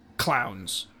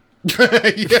 Clowns.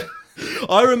 Yeah.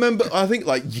 I remember, I think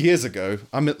like years ago,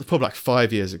 probably like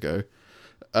 5 years ago,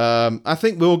 I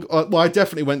think I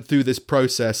definitely went through this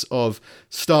process of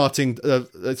started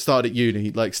at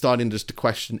uni, like starting just to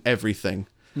question everything.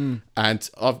 And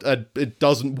it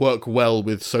doesn't work well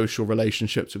with social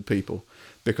relationships with people,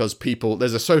 because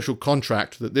there's a social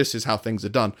contract that this is how things are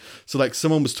done. So like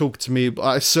someone was talking to me,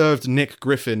 I served Nick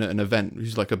Griffin at an event,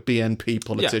 who's like a BNP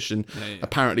politician,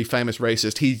 apparently famous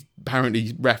racist. He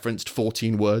apparently referenced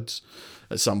 14 words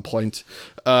at some point.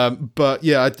 But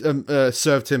yeah, I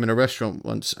served him in a restaurant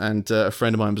once, and a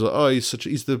friend of mine was like, oh,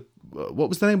 he's the, what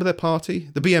was the name of their party?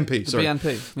 The BNP, sorry.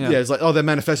 BNP, yeah. Yeah, it's like, oh, their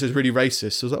manifesto is really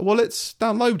racist. So I was like, well, let's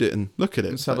download it and look at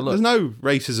it. Let's have a look. There's no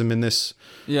racism in this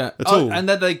at all. all. And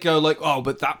then they go like, oh,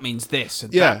 but that means this,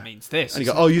 and Yeah. that means this. And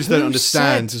you go, oh, you just don't Who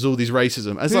understand. said- There's all these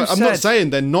racism. And it's Who like, I'm not said- saying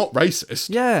they're not racist.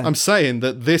 Yeah. I'm saying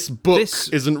that this book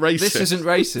isn't racist. This isn't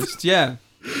racist, yeah.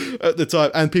 At the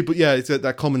time. And people, it's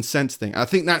that common sense thing. I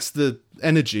think that's the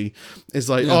energy. Is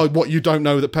like, oh, what, you don't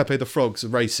know that Pepe the Frog's a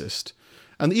racist.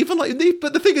 And even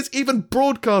but the thing is, even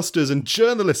broadcasters and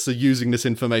journalists are using this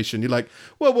information. You're like,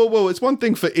 whoa, it's one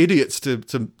thing for idiots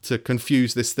to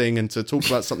confuse this thing and to talk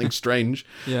about something strange.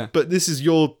 Yeah. But this is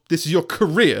your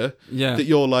career. Yeah. That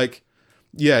you're like,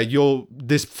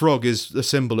 this frog is a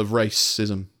symbol of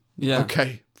racism. Yeah.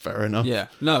 Okay, fair enough. Yeah.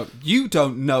 No, you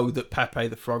don't know that Pepe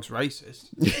the Frog's racist.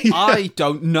 I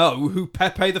don't know who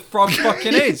Pepe the Frog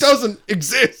fucking It is. doesn't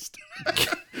exist.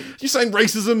 You're saying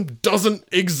racism doesn't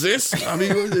exist? I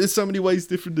mean, there's so many ways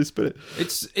different to spin it.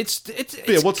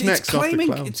 What's next after claiming,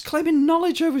 clowns? It's claiming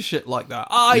knowledge over shit like that.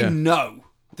 I know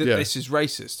that this is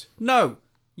racist. No,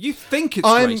 you think it's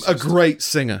I'm racist. a great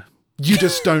singer. You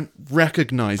just don't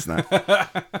recognize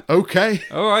that. Okay.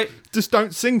 All right, Just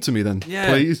don't sing to me then,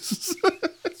 please.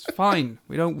 it's fine.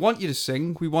 We don't want you to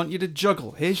sing. We want you to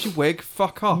juggle. Here's your wig.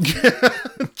 Fuck off.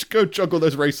 Go juggle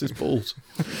those racist balls.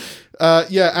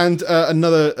 And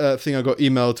another thing I got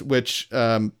emailed, which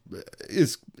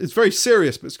is very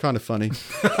serious, but it's kind of funny.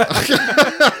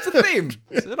 It's a theme.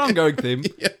 It's an ongoing theme.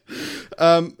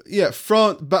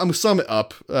 France. But I'm gonna sum it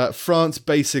up. France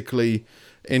basically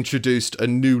introduced a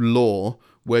new law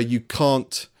where you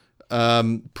can't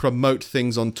promote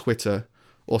things on Twitter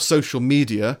or social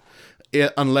media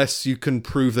unless you can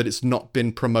prove that it's not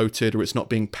been promoted or it's not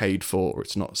being paid for or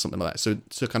it's not something like that. So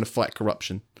to kind of fight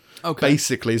corruption. Okay.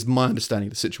 Basically, is my understanding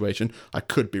of the situation. I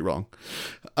could be wrong.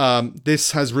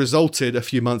 This has resulted a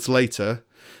few months later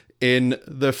in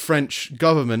the French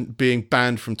government being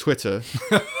banned from Twitter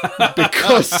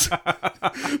because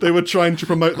they were trying to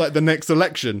promote like the next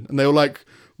election, and they were like,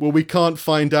 well, we can't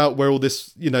find out where all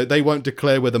this, they won't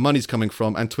declare where the money's coming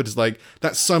from, and Twitter's like,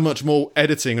 that's so much more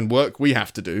editing and work we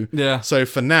have to do. Yeah. So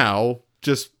for now,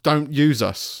 just don't use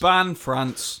us. Ban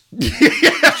France.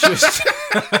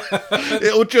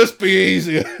 It'll just be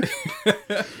easier.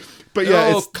 But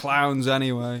They're all clowns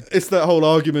anyway. it's that whole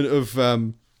argument of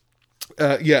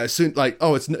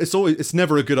it's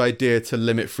never a good idea to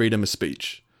limit freedom of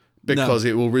speech because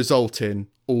it will result in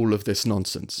all of this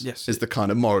nonsense. Yes. Is the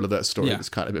kind of moral of that story Yeah. that's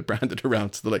kind of a bit branded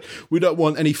around to the like, we don't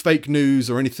want any fake news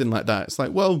or anything like that. It's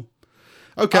like, well,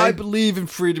 okay. I believe in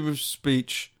freedom of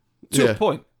speech to a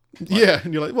point. Yeah,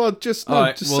 and you're like, well, just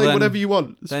say whatever you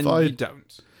want. It's Then fine. you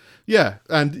don't. Yeah,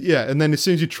 and then as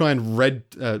soon as you try and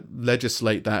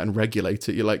legislate that and regulate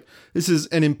it, you're like, this is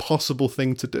an impossible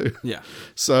thing to do. Yeah.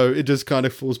 So it just kind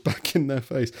of falls back in their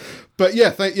face. But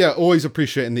always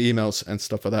appreciating the emails and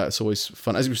stuff like that. It's always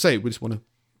fun. As you say, we just want to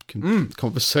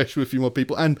conversation with a few more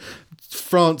people. And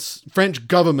French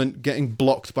government getting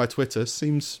blocked by Twitter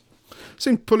seems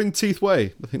pulling teeth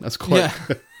way. I think that's quite.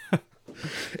 Yeah.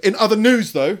 In other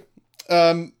news, though,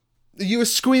 are you a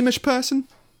squeamish person?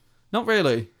 Not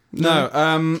really.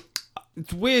 No.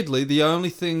 Weirdly, the only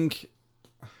thing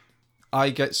I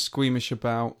get squeamish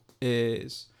about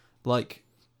is like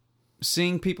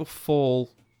seeing people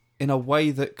fall in a way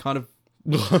that kind of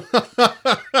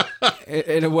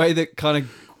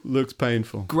looks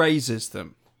painful, grazes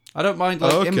them. I don't mind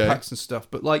like Oh, okay. impacts and stuff,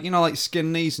 but like, you know, like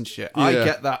skin knees and shit. I Yeah.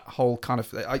 get that whole kind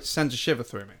of. It sends a shiver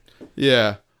through me.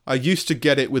 Yeah. I used to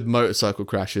get it with motorcycle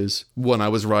crashes when I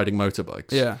was riding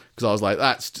motorbikes. Yeah. Because I was like,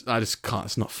 I just can't,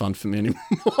 it's not fun for me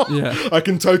anymore. Yeah. I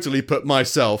can totally put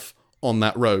myself on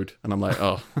that road. And I'm like,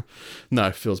 oh, no,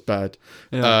 it feels bad.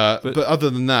 Yeah, but other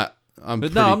than that, I'm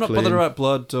But pretty no, I'm not clean. bothered about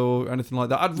blood or anything like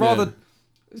that. I'd rather.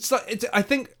 It's like I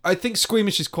think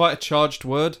squeamish is quite a charged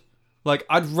word. Like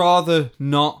I'd rather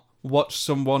not watch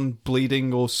someone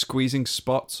bleeding or squeezing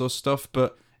spots or stuff,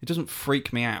 but it doesn't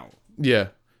freak me out. Yeah.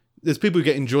 There's people who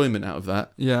get enjoyment out of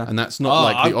that. Yeah, And that's not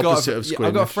like the opposite of squeamish.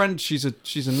 I've got a friend. She's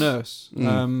a nurse,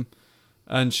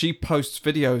 and she posts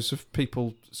videos of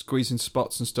people squeezing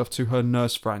spots and stuff to her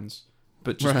nurse friends,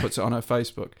 but just Right. puts it on her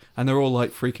Facebook, and they're all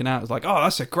like freaking out. It's like, oh,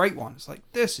 that's a great one. It's like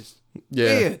this is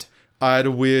weird. I had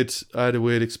a weird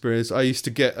experience. I used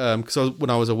to get because when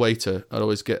I was a waiter, I'd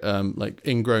always get like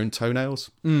ingrown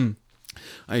toenails.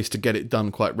 I used to get it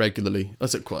done quite regularly.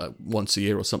 That's it, quite once a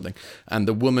year or something. And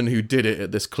the woman who did it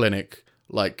at this clinic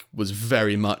like was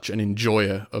very much an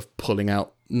enjoyer of pulling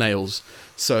out nails.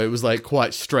 So it was like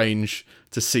quite strange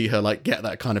to see her like get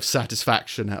that kind of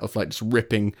satisfaction out of like just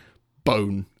ripping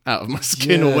bone out of my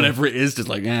skin or Yeah. whatever it is. Just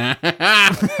like,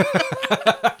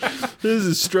 this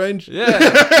is strange. Yeah,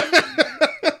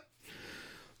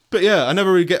 But yeah,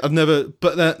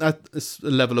 but that's a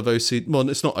level of OCD. Well,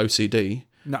 it's not OCD,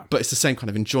 no. but it's the same kind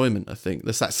of enjoyment, I think.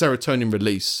 There's that serotonin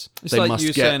release It's they like must you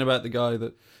were get. saying about the guy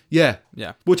that. Yeah.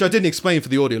 Yeah. Which I didn't explain for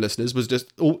the audio listeners, was just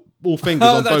all fingers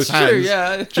on both that's true, hands.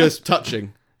 yeah. Just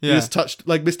touching. Yeah. You just touched,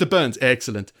 like Mr. Burns,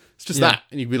 excellent. It's just Yeah. that.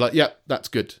 And you'd be like, yeah, that's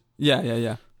good. Yeah.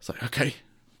 It's like, okay,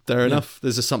 fair enough.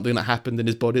 There's just something that happened in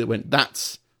his body that went,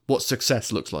 that's what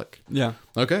success looks like. Yeah.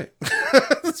 Okay.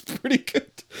 That's pretty good.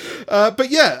 But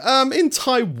yeah, in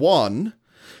Taiwan,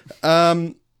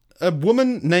 a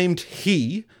woman named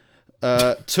He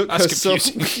took That's herself...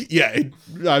 Yeah,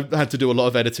 I had to do a lot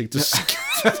of editing to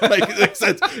make it make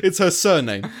sense. It's her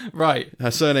surname. Right. Her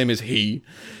surname is He.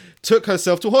 Took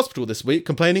herself to hospital this week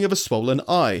complaining of a swollen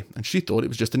eye, and she thought it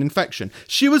was just an infection.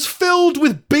 She was filled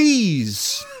with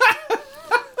bees.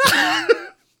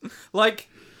 Like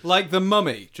the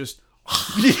Mummy. Just.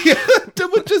 Yeah, there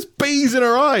were just bees in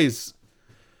her eyes.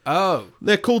 Oh.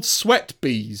 They're called sweat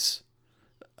bees.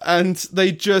 And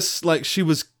they just, like, she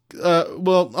was...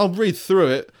 well, I'll read through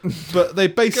it. But they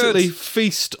basically Good.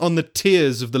 feast on the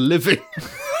tears of the living.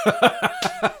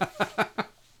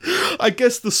 I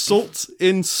guess the salt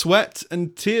in sweat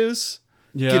and tears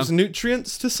Yeah. gives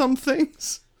nutrients to some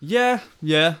things. Yeah.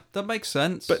 That makes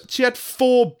sense. But she had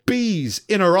 4 bees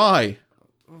in her eye.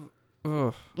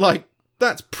 Ugh. Like,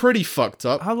 that's pretty fucked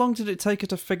up. How long did it take her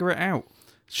to figure it out?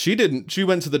 She didn't. She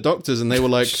went to the doctors and they were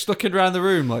like... Just looking around the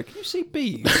room like, you see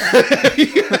bees?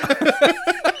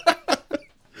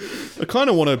 I kind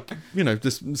of want to,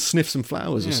 just sniff some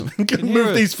flowers or something. Can you Move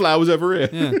hear it? these flowers over here.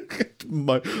 Yeah.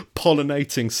 My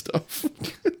pollinating stuff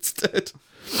instead.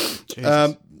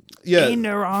 Jesus. Yeah, In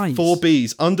her eyes. 4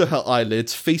 bees under her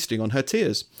eyelids feasting on her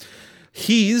tears.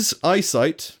 He's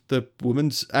eyesight, the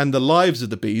woman's, and the lives of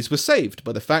the bees were saved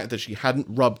by the fact that she hadn't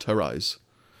rubbed her eyes.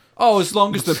 Oh, as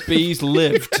long as the bees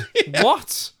lived.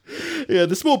 What? Yeah,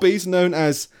 the small bees known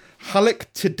as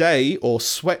Halictidae or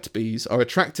sweat bees are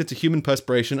attracted to human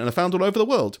perspiration and are found all over the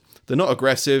world. They're not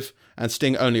aggressive and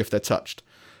sting only if they're touched.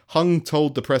 Hung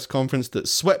told the press conference that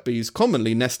sweat bees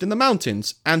commonly nest in the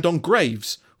mountains and on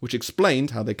graves, which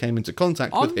explained how they came into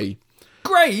contact with he.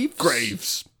 Graves?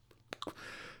 Graves.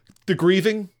 The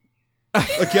grieving,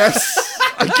 I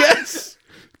guess.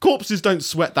 Corpses don't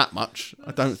sweat that much,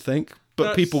 I don't think. But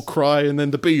That's- people cry and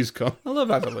then the bees come. I love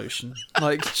evolution.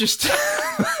 Like, just...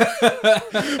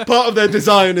 Part of their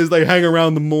design is they hang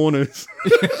around the mourners.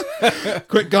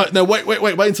 Quick, guys. No, wait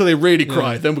until they really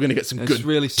cry. Then we're going to get some It's good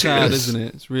really sad, tears. isn't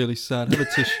it? It's really sad. Have a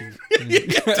tissue.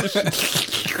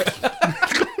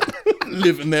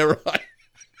 Live in their eye.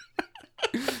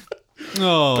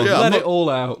 Oh, yeah, I'm let not- it all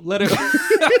out. Let it...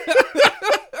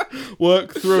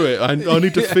 Work through it. I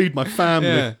need to feed my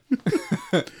family.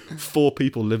 Yeah. 4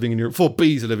 people living in your... 4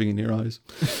 bees are living in your eyes.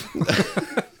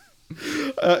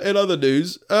 In other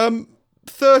news,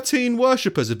 13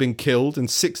 worshippers have been killed and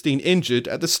 16 injured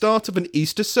at the start of an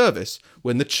Easter service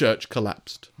when the church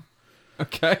collapsed.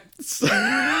 Okay.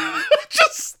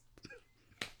 Just...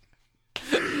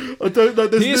 I don't know.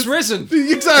 He is risen.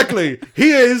 Exactly.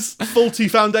 He is faulty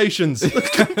foundations.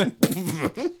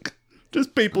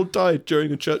 Just people died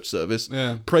during a church service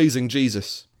praising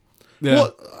Jesus. Yeah.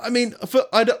 What I mean,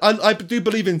 I do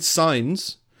believe in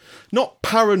signs, not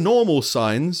paranormal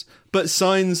signs, but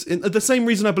signs. In the same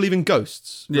reason I believe in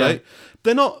ghosts. Yeah. Right?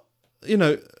 They're not.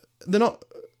 They're not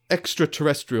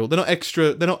extraterrestrial. They're not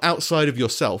extra. They're not outside of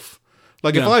yourself.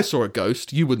 Like if Yeah. I saw a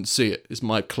ghost, you wouldn't see it. Is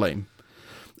my claim.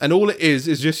 And all it is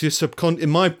just your in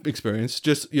my experience,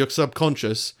 just your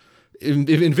subconscious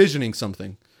envisioning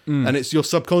something. And it's your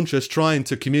subconscious trying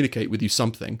to communicate with you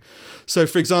something. So,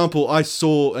 for example, I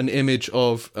saw an image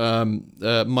of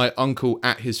my uncle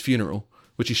at his funeral,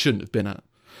 which he shouldn't have been at.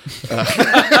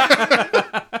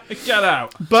 Get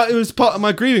out. But it was part of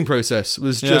my grieving process. It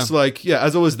was just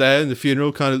as I was there in the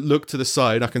funeral, kind of looked to the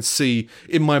side, I can see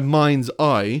in my mind's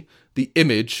eye the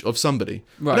image of somebody.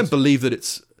 Right. I don't believe that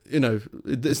it's,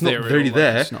 it's not Ethereal, really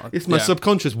there. it's It's, not- my yeah.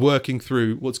 subconscious working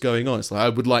through what's going on. It's like, I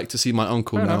would like to see my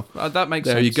uncle Fair now. enough. That makes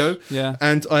There sense. you go. Yeah.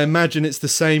 And I imagine it's the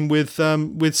same with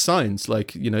signs.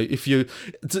 Like, if you...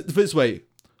 This way,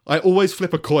 I always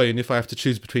flip a coin if I have to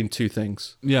choose between two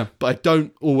things. Yeah. But I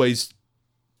don't always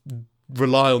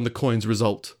rely on the coin's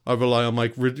result. I rely on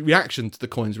my reaction to the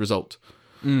coin's result.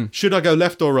 Should I go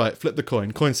left or right? Flip the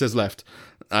coin. Coin says left.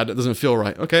 That doesn't feel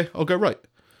right. Okay, I'll go right.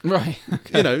 Right.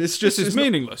 Okay. It's just... This is it's not-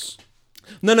 meaningless.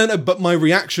 No, but my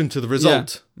reaction to the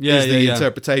result is the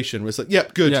interpretation. Where it's like,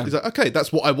 yep, good. Yeah. It's like, okay,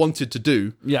 that's what I wanted to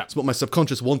do. Yeah. It's what my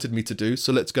subconscious wanted me to do,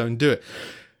 so let's go and do it.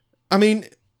 I mean,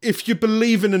 if you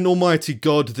believe in an almighty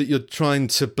God that you're trying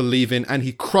to believe in and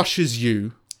he crushes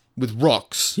you with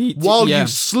rocks while you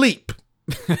sleep,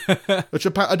 which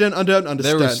I don't understand.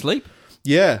 They were asleep?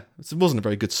 Yeah, it wasn't a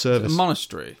very good service. A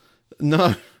monastery?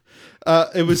 No.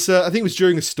 It was, I think it was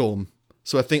during a storm.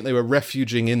 So I think they were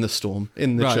refuging in the storm,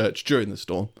 in the Right. church during the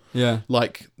storm. Yeah.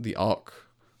 Like the Ark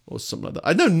or something like that.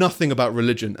 I know nothing about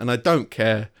religion and I don't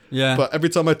care. Yeah. But every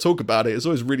time I talk about it, it's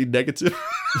always really negative.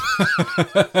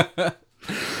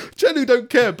 Generally don't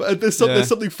care, but there's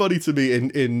something funny to me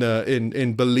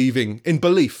in believing, in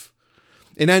belief.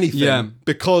 In anything. Yeah.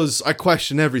 Because I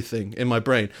question everything in my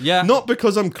brain. Yeah. Not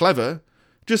because I'm clever.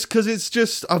 Just because it's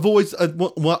just, I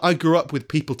grew up with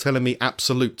people telling me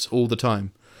absolutes all the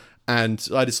time. And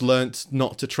I just learnt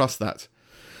not to trust that.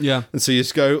 Yeah. And so you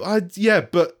just go,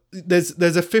 but there's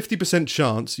a 50%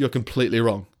 chance you're completely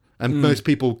wrong. And most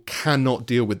people cannot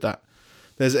deal with that.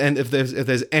 If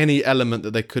there's any element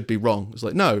that they could be wrong, it's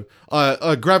like, no,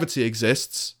 gravity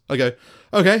exists. I go,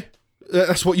 okay,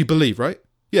 that's what you believe, right?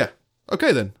 Yeah.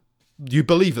 Okay, then. You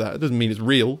believe that. It doesn't mean it's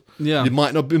real. Yeah. It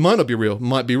might not be real. It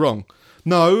might be wrong.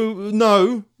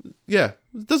 No. Yeah.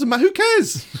 It doesn't matter. Who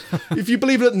cares? If you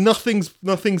believe that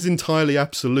nothing's entirely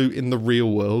absolute in the real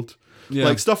world. Yeah.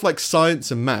 Like stuff like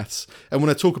science and maths. And when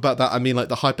I talk about that, I mean like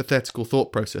the hypothetical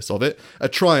thought process of it. A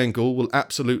triangle will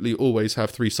absolutely always have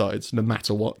three sides, no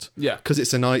matter what. Yeah. Because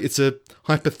it's a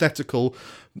hypothetical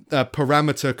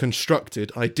parameter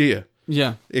constructed idea.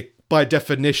 Yeah. It, by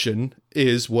definition,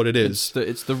 is what it is.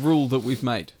 It's the rule that we've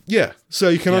made. Yeah. So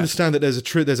you can Yeah. understand that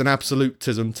there's an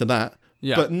absolutism to that.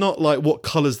 Yeah. But not like what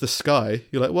colour's the sky.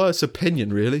 You're like, well, it's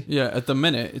opinion, really. Yeah, at the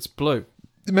minute it's blue.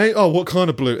 Mate, what kind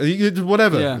of blue?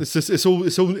 Whatever. Yeah. It's just it's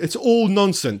all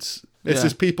nonsense. It's Yeah.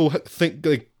 just people think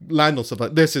they land on stuff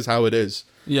like this is how it is.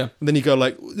 Yeah. And then you go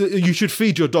like, you should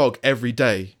feed your dog every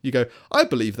day. You go, I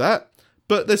believe that.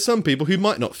 But there's some people who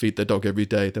might not feed their dog every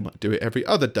day. They might do it every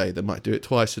other day. They might do it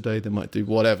twice a day. They might do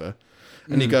whatever.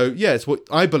 And you go, yeah, it's what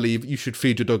I believe you should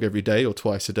feed your dog every day or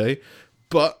twice a day.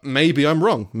 But maybe I'm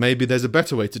wrong. Maybe there's a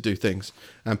better way to do things.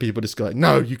 And people just go like,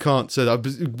 no, you can't. So I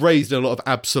was raised in a lot of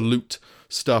absolute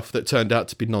stuff that turned out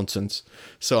to be nonsense.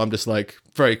 So I'm just like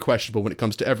very questionable when it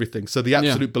comes to everything. So the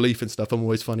absolute belief in stuff I'm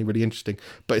always finding really interesting.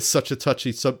 But it's such a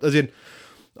touchy as in,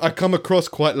 I come across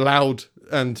quite loud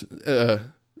and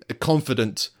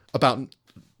confident about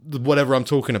whatever I'm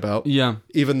talking about. Yeah.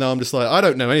 Even though I'm just like, I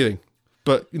don't know anything.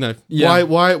 But Yeah.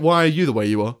 why are you the way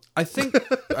you are? I think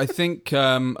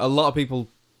a lot of people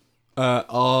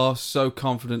are so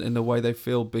confident in the way they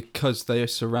feel because they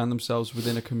surround themselves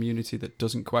within a community that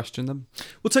doesn't question them.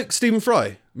 We'll take Stephen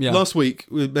Fry. Yeah. Last week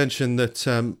we mentioned that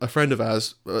a friend of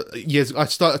ours,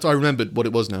 I remembered what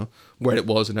it was now, where it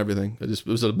was and everything. It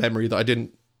was a memory that I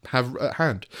didn't have at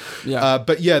hand. Yeah.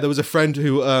 But yeah, there was a friend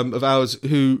who of ours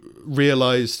who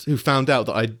found out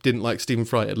that I didn't like Stephen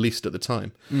Fry, at least at the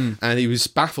time, and he was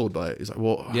baffled by it. He's like,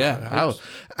 "What? Yeah, how?"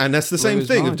 And that's the blew same his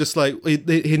thing of mind. just like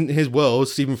in his world,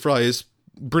 Stephen Fry is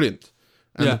brilliant,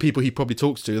 and Yeah. the people he probably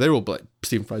talks to, they're all like,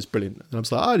 "Stephen Fry's brilliant," and I'm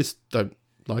just like, I just don't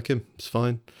like him. It's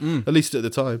fine, at least at the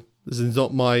time. This is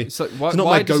not my. It's like, it's not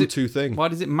my go-to thing. Why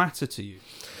does it matter to you?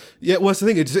 Yeah, well, that's the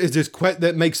thing. It's just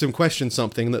that makes them question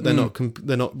something that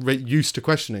they're not used to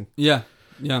questioning. Yeah.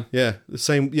 Yeah. Yeah, the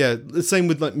same. Yeah, the same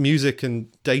with like music and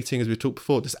dating, as we talked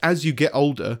before. Just as you get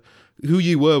older, who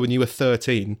you were when you were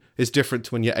 13 is different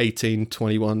to when you're 18,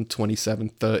 21, 27,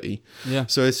 30. Yeah.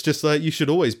 So it's just like you should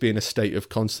always be in a state of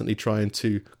constantly trying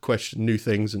to question new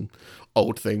things and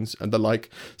old things and the like.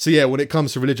 So yeah, when it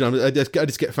comes to religion, I just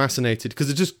get fascinated because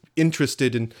I'm just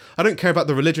interested in. I don't care about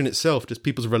the religion itself, just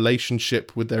people's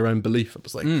relationship with their own belief. I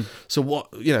was like, so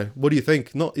what? What do you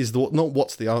think? Not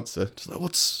what's the answer. Just like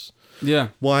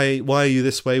why are you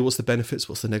this way? What's the benefits?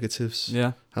 What's the negatives?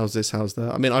 Yeah. How's this? How's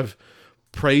that? I mean, I've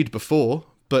prayed before,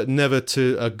 but never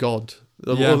to a god.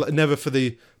 Yeah. Or never for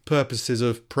the purposes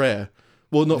of prayer.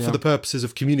 Well, not for the purposes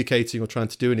of communicating or trying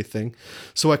to do anything.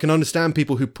 So I can understand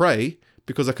people who pray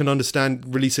because I can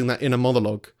understand releasing that inner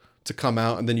monologue to come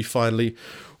out, and then you finally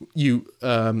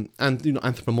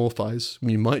anthropomorphize.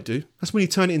 You might do. That's when you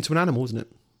turn it into an animal, isn't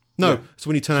it? No, it's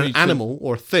when you turn an animal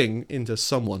or a thing into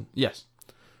someone. Yes.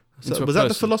 So, was that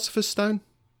the Philosopher's Stone?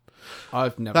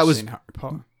 I've never seen Harry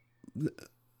Potter.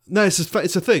 No, it's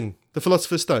a thing. The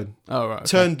Philosopher's Stone. Oh, right. Okay.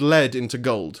 Turned lead into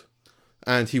gold,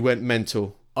 and he went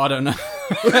mental. I don't know.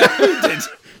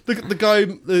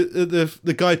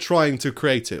 The guy trying to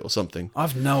create it or something.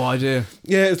 I've no idea.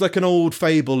 Yeah, it's like an old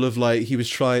fable of like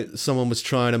someone was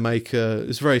trying to make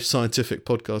it's a very scientific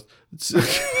podcast.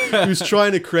 He was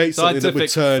trying to create something that would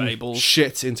turn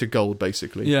shit into gold,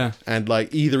 basically. Yeah. And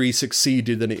like either he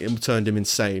succeeded and it turned him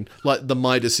insane, like the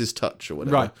Midas's touch or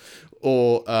whatever. Right.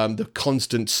 Or the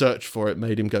constant search for it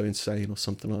made him go insane or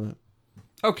something like that.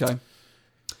 Okay.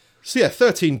 So yeah,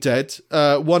 13 dead,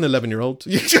 one 11-year-old.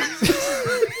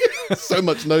 So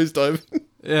much nosedive.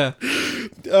 Yeah.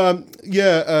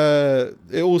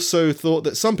 It also thought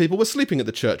that some people were sleeping at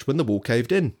the church when the wall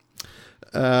caved in.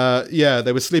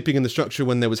 They were sleeping in the structure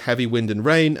when there was heavy wind and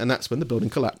rain, and that's when the building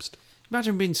collapsed.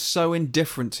 Imagine being so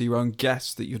indifferent to your own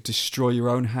guests that you'd destroy your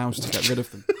own house to get rid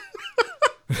of them.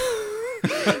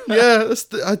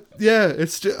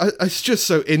 It's just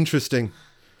so interesting.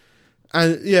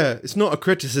 And yeah, it's not a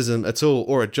criticism at all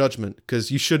or a judgment,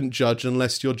 because you shouldn't judge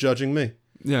unless you're judging me.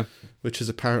 Yeah. Which is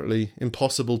apparently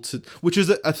impossible to... Which is,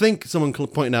 I think someone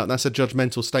pointed out, that's a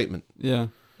judgmental statement. Yeah.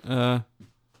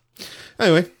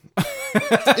 Anyway,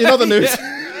 in other news...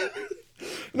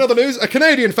 a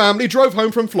Canadian family drove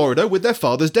home from Florida with their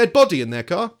father's dead body in their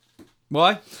car.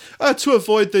 Why? To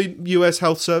avoid the US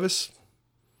Health Service.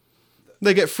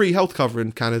 They get free health cover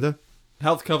in Canada.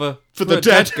 Health cover for the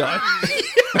dead guy.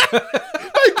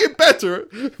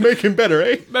 Make him better,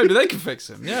 eh? Maybe they can fix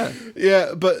him. Yeah.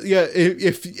 Yeah, but yeah,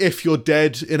 if you're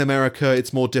dead in America,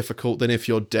 it's more difficult than if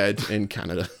you're dead in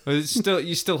Canada.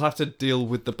 You still have to deal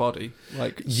with the body.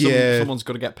 Like someone's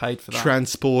got to get paid for that.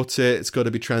 Transport it. It's got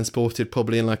to be transported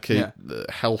probably in like a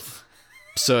health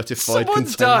certified container.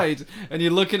 Someone died, and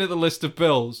you're looking at the list of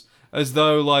bills as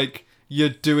though like you're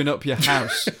doing up your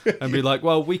house and be like,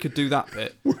 well, we could do that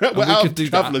bit. We're out of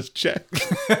traveller's check.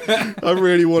 I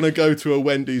really want to go to a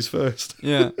Wendy's first.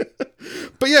 Yeah.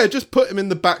 But yeah, just put him in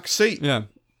the back seat. Yeah.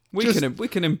 We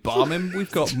can embalm him.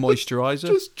 We've got moisturiser.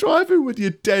 Just drive him with your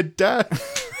dead dad.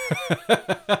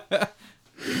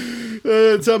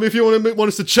 Tell me if you want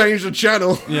us to change the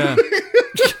channel. Yeah.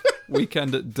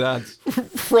 Weekend at Dad's.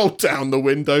 Roll down the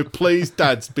window, please.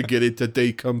 Dad's beginning to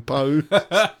decompose.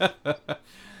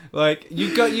 Like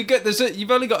you've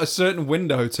only got a certain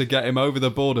window to get him over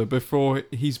the border before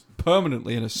he's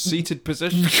permanently in a seated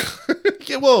position.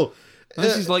 Yeah, well,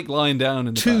 he's like lying down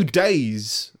in the 2 back.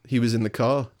 days he was in the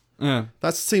car. Yeah,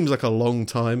 that seems like a long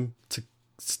time to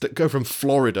go from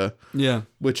Florida. Yeah,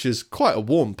 which is quite a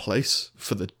warm place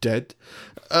for the dead,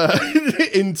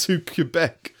 into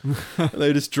Quebec.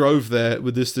 They just drove there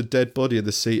with just a dead body in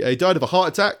the seat. He died of a heart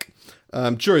attack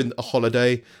during a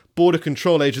holiday. Border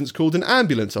control agents called an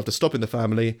ambulance after stopping the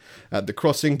family at the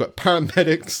crossing, but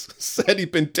paramedics said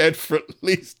he'd been dead for at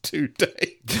least 2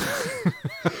 days.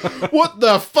 What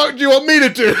the fuck do you want me to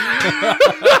do?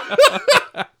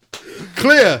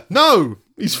 Clear. No.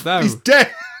 He's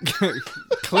dead.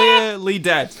 Clearly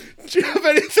dead. Do you have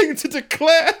anything to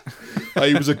declare?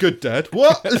 He was a good dad.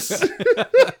 What?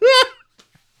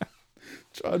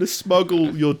 Trying to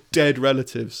smuggle your dead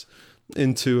relatives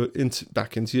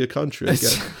back into your country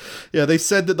again. Yeah, they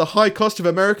said that the high cost of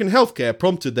American healthcare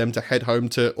prompted them to head home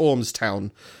to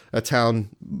Ormstown, a town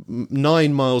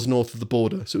 9 miles north of the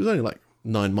border. So it was only like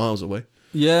 9 miles away.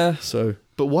 Yeah. So,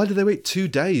 but why did they wait 2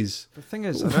 days? The thing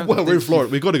is, we're in Florida.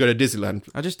 We've got to go to Disneyland.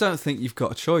 I just don't think you've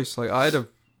got a choice. Like I had a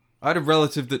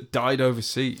relative that died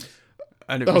overseas,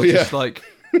 and it was just like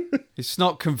it's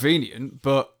not convenient,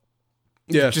 but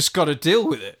you've just got to deal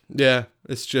with it. Yeah,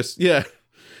 it's just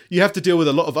you have to deal with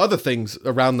a lot of other things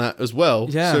around that as well.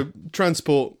 Yeah. So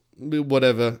transport,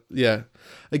 whatever. Yeah.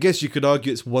 I guess you could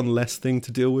argue it's one less thing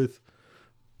to deal with.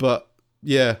 But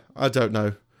yeah, I don't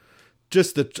know.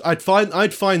 just I'd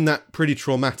find that pretty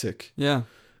traumatic. Yeah.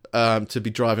 To be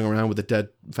driving around with a dead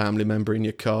family member in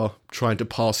your car, trying to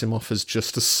pass him off as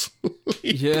just asleep.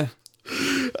 Yeah.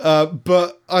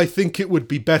 But I think it would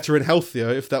be better and healthier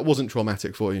if that wasn't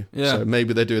traumatic for you. Yeah. So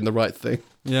maybe they're doing the right thing.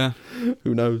 Yeah.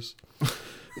 Who knows?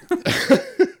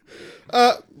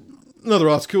 Another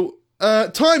article.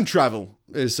 Time travel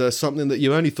is something that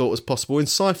you only thought was possible in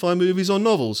sci-fi movies or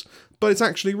novels, but it's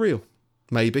actually real.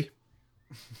 Maybe.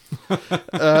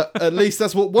 At least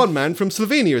that's what one man from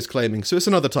Slovenia is claiming, so it's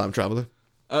another time traveller.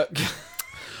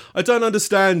 I don't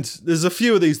understand. There's a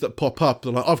few of these that pop up.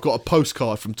 And I've got a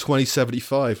postcard from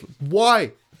 2075.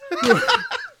 Why?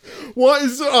 What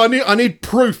is? I need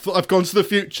proof that I've gone to the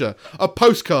future. A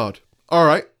postcard. All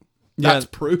right. That's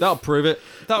proof. That'll prove it.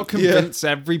 That'll convince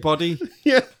everybody.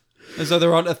 Yeah. As though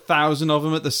there aren't 1,000 of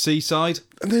them at the seaside.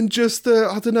 And then just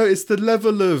I don't know. It's the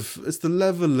level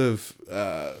of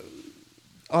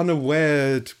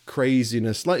unaware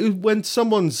craziness. Like when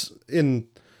someone's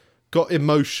got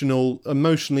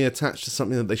emotionally attached to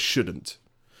something that they shouldn't.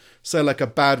 Say like a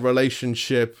bad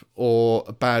relationship or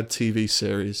a bad TV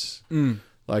series.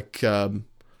 Like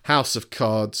House of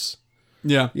Cards.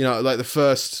 Yeah. You know, like the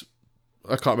first,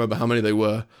 I can't remember how many they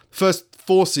were. The first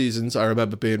 4 seasons I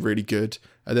remember being really good.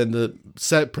 And then the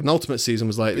penultimate season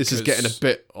was like, this is getting a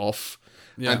bit off.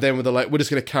 Yeah. And then we're like, we're just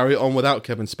going to carry it on without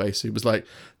Kevin Spacey. It was like,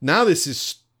 now this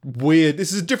is weird.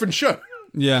 This is a different show.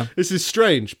 Yeah. This is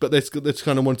strange, but they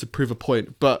kind of wanted to prove a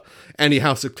point. But any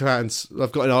House of Clans,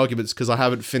 I've got in arguments because I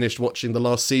haven't finished watching the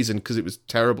last season because it was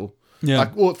terrible. Yeah.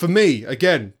 Like, well, for me,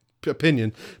 again,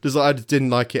 opinion, I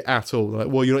didn't like it at all. Like,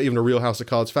 well, you're not even a real House of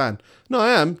Cards fan. No,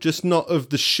 I am, just not of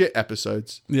the shit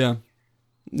episodes. Yeah.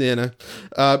 You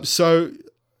know? So...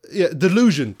 yeah,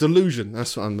 delusion.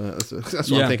 That's what I'm. That's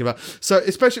what I'm thinking about. So,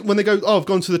 especially when they go, "Oh, I've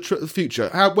gone to the future."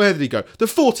 Where did he go? The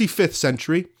 45th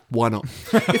century. Why not?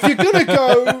 If you're gonna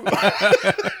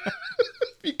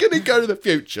go to the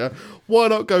future, why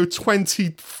not go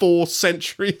 24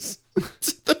 centuries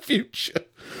to the future?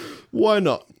 Why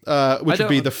not? Which would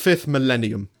be the 5th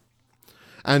millennium,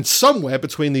 and somewhere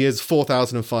between the years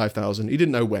 4000 and 5000. He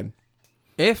didn't know when.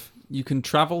 If you can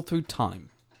travel through time,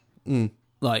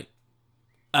 like.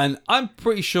 And I'm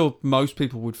pretty sure most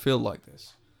people would feel like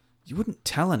this. You wouldn't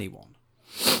tell anyone.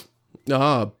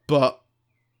 But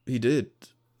he did.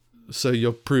 So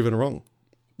you're proven wrong.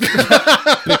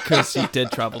 Because he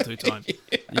did travel through time.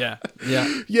 Yeah.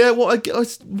 Yeah, well,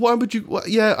 why would you... Well,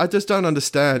 yeah, I just don't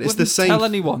understand. It's the same... tell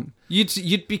anyone.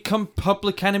 You'd become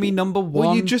public enemy number one.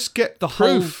 Well, you just get the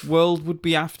proof. Whole world would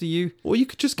be after you. Or you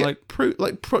could just get proof,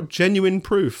 genuine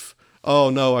proof. Oh,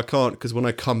 no, I can't, because when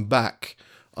I come back,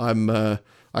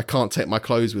 I can't take my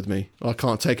clothes with me. I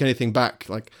can't take anything back.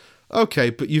 Like, okay,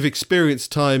 but you've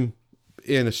experienced time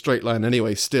in a straight line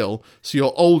anyway still, so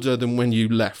you're older than when you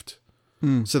left.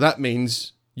 So that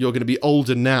means you're going to be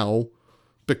older now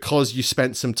because you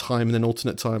spent some time in an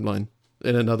alternate timeline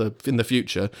in the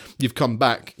future. You've come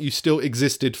back. You still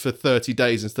existed for 30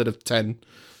 days instead of 10.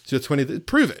 So you're 20.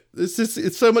 Prove it.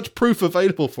 It's so much proof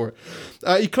available for it.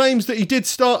 He claims that he did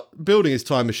start building his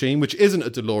time machine, which isn't a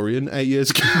DeLorean, 8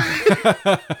 years ago.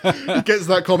 He gets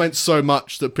that comment so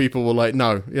much that people were like,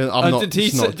 no, I'm not. Did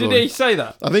he say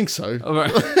that? I think so. All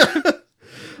right.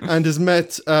 And has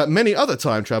met many other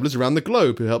time travelers around the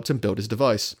globe who helped him build his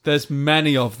device. There's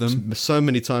many of them. So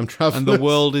many time travelers. And the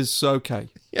world is okay.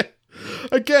 Yeah.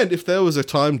 Again, if there was a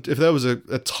time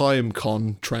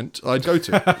con, Trent, I'd go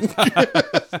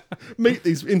to meet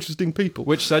these interesting people.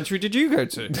 Which century did you go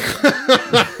to?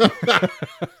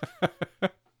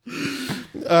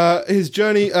 His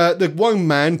journey. The one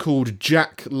man called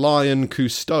Jacques Lion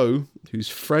Cousteau, who's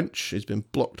French, who's been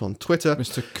blocked on Twitter.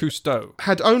 Mr. Cousteau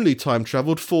had only time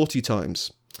travelled 40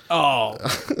 times. Oh,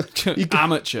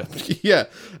 amateur. Yeah.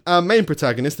 Our main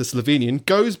protagonist, the Slovenian,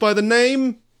 goes by the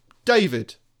name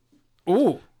David.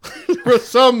 Ooh. There are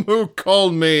some who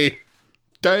call me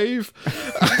Dave.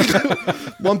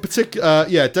 One particular,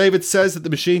 David says that the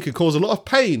machine can cause a lot of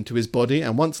pain to his body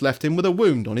and once left him with a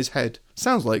wound on his head.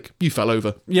 Sounds like you fell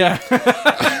over. Yeah.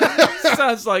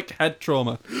 Sounds like head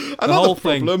trauma. Another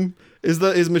problem is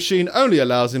that his machine only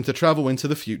allows him to travel into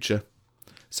the future.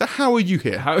 So how are you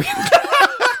here?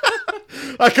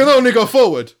 I can only go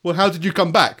forward. Well, how did you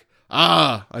come back?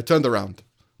 I turned around.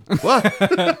 What?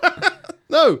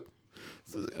 No.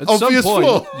 At some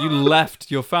point, you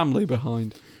left your family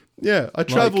behind. Yeah, I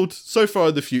travelled so far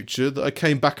in the future that I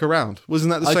came back around.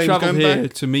 Wasn't that the same as going back? I travelled here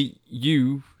to meet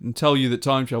you and tell you that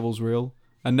time travel's real,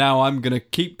 and now I'm going to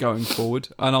keep going forward,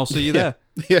 and I'll see you there.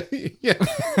 Yeah.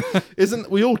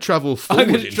 Isn't we all travel forward? I'm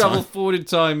going to travel forward in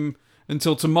time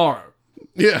until tomorrow.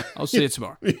 Yeah. I'll see you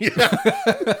tomorrow.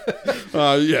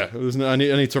 I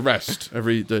need to rest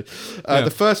every day.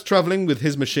 The first travelling with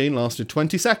his machine lasted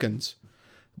 20 seconds.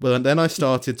 Well, and then I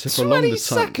started to prolong the 20 time. He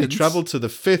seconds? travelled to the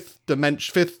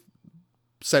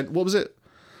what was it?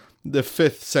 The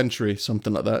 5th century,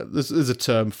 something like that. There's a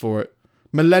term for it.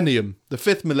 Millennium. The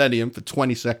 5th millennium for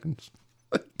 20 seconds.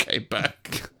 Came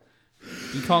back.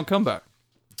 You can't come back.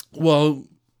 Well,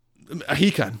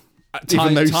 he can.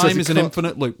 Even though he says Time he is an can't.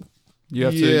 infinite loop. You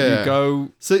have to Yeah. go.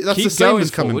 So that's keep the same going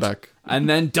as coming forward, back. and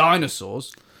then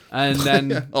dinosaurs, and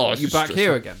then Oh, it's you're just back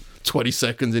here stressful. again. 20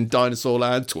 seconds in Dinosaur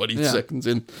Land, 20 Yeah. seconds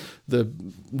in the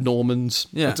Normans.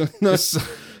 Yeah. I don't know.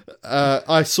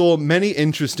 I saw many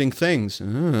interesting things.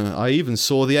 I even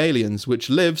saw the aliens, which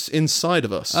lives inside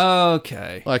of us.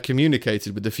 Okay. I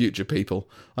communicated with the future people.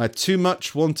 I too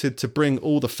much wanted to bring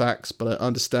all the facts, but I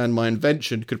understand my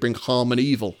invention could bring harm and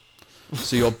evil.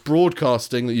 So you're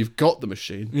broadcasting that you've got the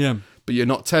machine, Yeah. but you're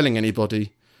not telling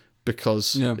anybody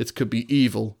because Yeah. it could be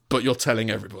evil, but you're telling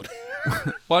everybody.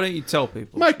 Why don't you tell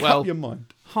people? Make up your mind.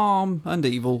 Harm and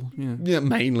evil. Yeah. Yeah,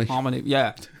 mainly. Harm and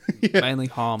yeah. Mainly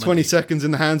harm. 20 and seconds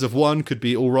in the hands of one could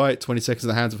be all right. 20 seconds in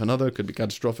the hands of another could be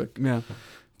catastrophic. evil. Yeah.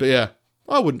 But yeah,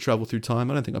 I wouldn't travel through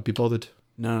time. I don't think I'd be bothered.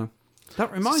 No. That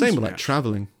It's reminds the same me. with like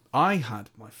traveling. I had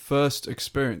my first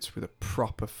experience with a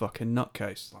proper fucking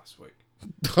nutcase last week.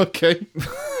 Okay.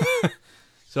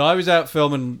 So I was out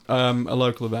filming a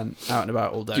local event, out and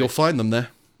about all day. You'll find them there.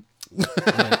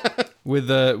 with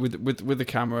the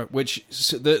camera, which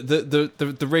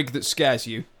the rig that scares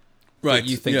you, that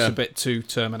you think's a bit too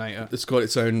Terminator. It's got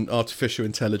its own artificial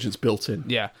intelligence built in.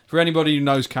 Yeah, for anybody who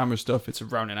knows camera stuff, it's a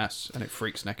Ronin S, and it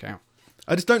freaks Nick out.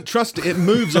 I just don't trust it. It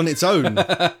moves on its own.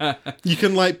 You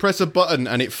can like press a button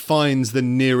and it finds the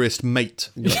nearest mate.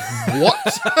 You're like,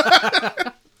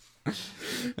 what?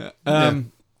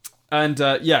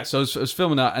 So I was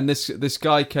filming that, and this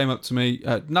guy came up to me,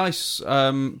 nice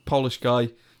Polish guy,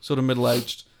 sort of middle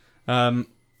aged, and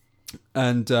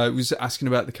was asking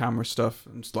about the camera stuff,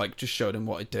 and just showed him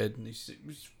what I did, and he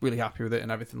was really happy with it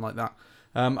and everything like that.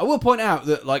 I will point out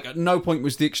that like at no point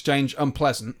was the exchange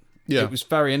unpleasant. Yeah. It was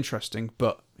very interesting,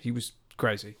 but he was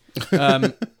crazy.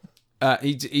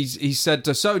 He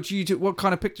said, "So what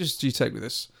kind of pictures do you take with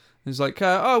this?" He's like,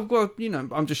 "Oh, well,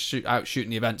 I'm just out shooting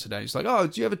the event today." He's like, "Oh,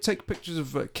 do you ever take pictures of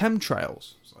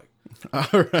chemtrails?" I was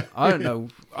like, All right. I don't know.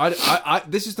 I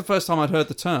this is the first time I'd heard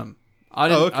the term. I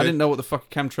didn't know what the fuck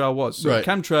a chemtrail was. So Right. a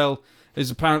chemtrail is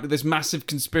apparently this massive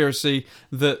conspiracy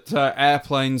that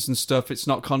airplanes and stuff, it's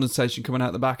not condensation coming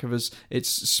out the back of us, it's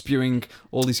spewing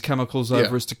all these chemicals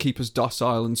over us to keep us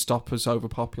docile and stop us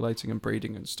overpopulating and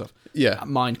breeding and stuff. Yeah.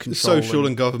 Mind control. Social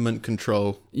and government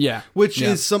control. Yeah. Which Yeah.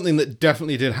 is something that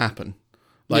definitely did happen.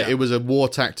 Like, Yeah. it was a war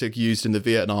tactic used in the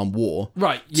Vietnam War.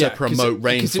 Right, To yeah. promote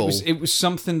rainfall. It was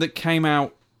something that came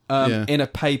out in a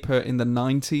paper in the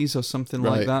 90s or something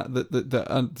like Right.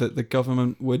 that the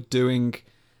government were doing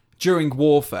during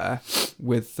warfare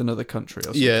with another country or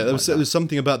something. Yeah, there like was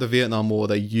something about the Vietnam War.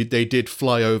 They did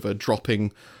fly over,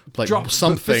 dropping like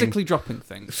something, physically dropping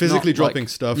things, physically not, dropping like-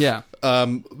 stuff. Yeah,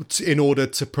 In order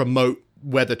to promote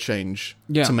weather change,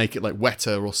 Yeah. to make it like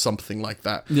wetter or something like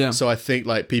that. Yeah. So I think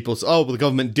like people say, oh, well, the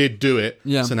government did do it.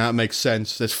 Yeah. So now it makes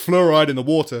sense. There's fluoride in the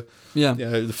water. yeah,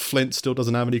 Yeah, the Flint still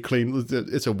doesn't have any clean.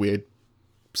 It's a weird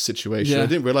situation. Yeah. I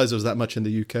didn't realize there was that much in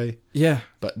the UK, yeah.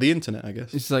 but the internet, I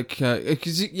guess. It's like,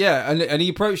 and he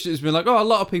approached it as being like, oh, a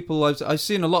lot of people, I've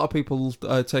seen a lot of people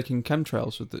taking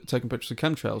chemtrails taking pictures of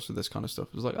chemtrails with this kind of stuff.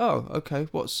 It was like, oh, okay,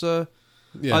 what's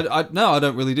Yeah. No, I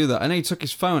don't really do that. And then he took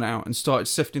his phone out and started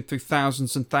sifting through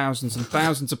thousands and thousands and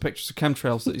thousands of pictures of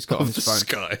chemtrails that he's got on Of his the phone.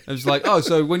 sky. It was like, oh,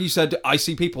 so when you said I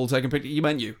see people taking pictures, you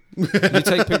meant you. You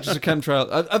take pictures of chemtrails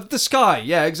of the sky,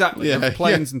 yeah, exactly, Yeah, of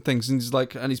planes and things. And he's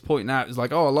like, and he's pointing out, he's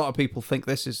like, oh, a lot of people think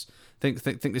this is think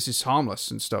this is harmless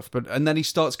and stuff. And then he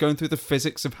starts going through the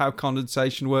physics of how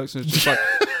condensation works, and it's just like,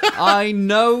 I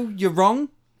know you're wrong,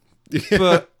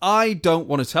 but I don't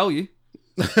want to tell you.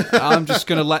 I'm just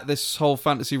going to let this whole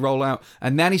fantasy roll out.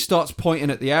 And then he starts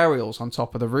pointing at the aerials on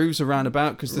top of the roofs around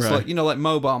about, because there's Right. like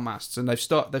mobile masts, and they've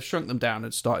shrunk them down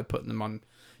and started putting them on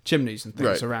chimneys and things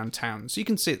Right. around town. So you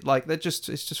can see it, like it's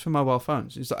just for mobile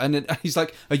phones. He's like, and then he's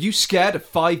like, "Are you scared of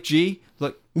 5G?"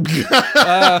 Like,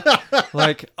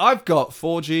 like I've got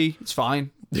 4G. It's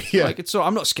fine. Yeah. Like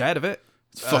I'm not scared of it.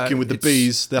 It's fucking with the it's-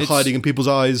 bees. They're it's- hiding in people's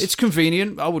eyes. It's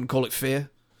convenient. I wouldn't call it fear.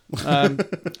 And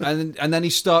then he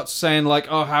starts saying like,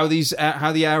 oh, how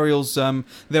the aerials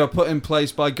they were put in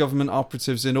place by government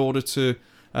operatives in order to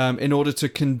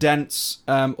condense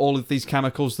all of these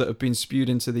chemicals that have been spewed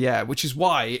into the air, which is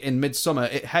why in midsummer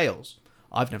it hails.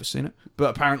 I've never seen it, but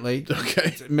apparently,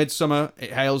 Okay. Midsummer,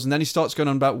 it hails, and then he starts going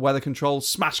on about weather control.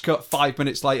 Smash cut 5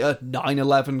 minutes later,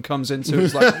 9/11 comes into it.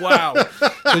 It's like, wow.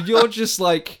 So you're just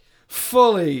like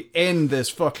fully in this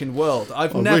fucking world. I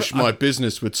wish my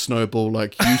business would snowball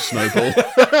like you snowball.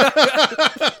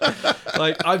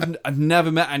 Like I've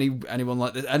never met anyone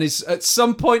like this. And at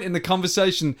some point in the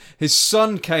conversation, his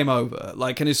son came over,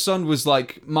 and his son was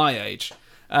like my age,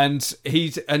 and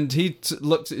he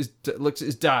looked at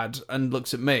his dad and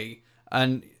looked at me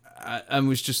and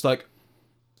was just like,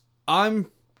 I'm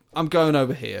going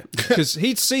over here, because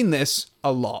he'd seen this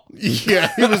a lot.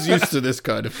 Yeah, he was used to this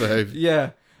kind of behavior.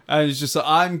 Yeah. And he's just like,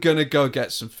 I'm going to go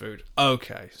get some food.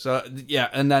 Okay. So, yeah.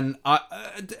 And then at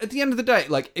the end of the day,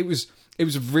 it was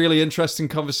a really interesting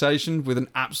conversation with an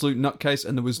absolute nutcase.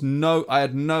 And I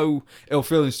had no ill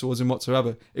feelings towards him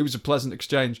whatsoever. It was a pleasant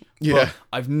exchange. Yeah. But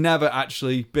I've never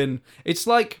actually been, it's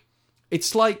like,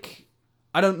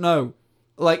 I don't know.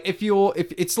 Like if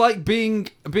it's like being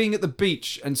at the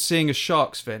beach and seeing a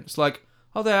shark's fin. It's like,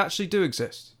 oh, they actually do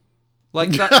exist.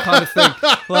 Like that kind of thing.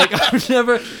 Like I've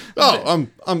never. Oh,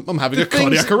 I'm having a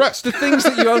cardiac arrest. The things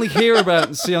that you only hear about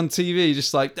and see on TV,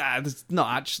 just like there's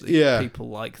not actually people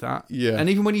like that. Yeah. And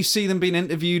even when you see them being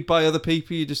interviewed by other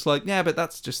people, you're just like, yeah, but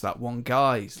that's just that one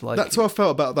guy. It's like That's how I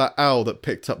felt about that owl that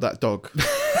picked up that dog.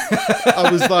 I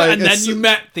was like, and then you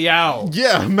met the owl.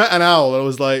 Yeah, I met an owl. I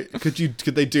was like, could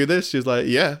they do this? She was like,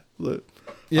 yeah. Look,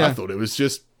 Yeah. I thought it was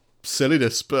just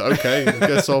silliness, but okay. I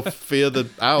guess I'll fear the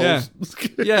owls.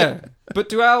 Yeah. But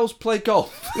do owls play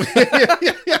golf? yeah.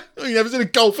 You never seen a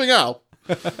golfing owl?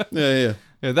 Yeah.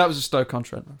 Yeah, that was a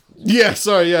Stoke-on-Trent. Yeah,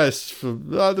 sorry, yes.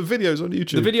 The video's on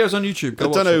YouTube. The video's on YouTube. Go I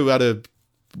watch don't know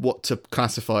what to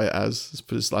classify it as.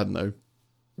 But I don't know.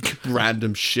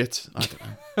 Random shit. I don't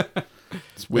know.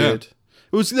 It's weird. Yeah.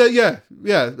 It was yeah.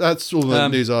 That's all the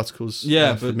news articles.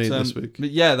 For me this week.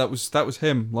 But yeah, that was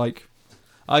him. Like,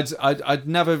 I'd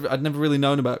never really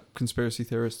known about conspiracy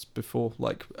theorists before.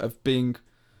 Like of being,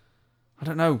 I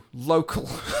don't know, local.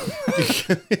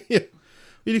 Yeah.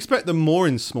 You'd expect them more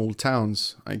in small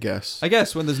towns, I guess.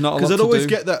 When there's not a lot to do. Because I'd always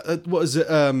get that. What is it?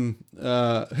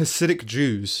 Hasidic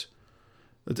Jews.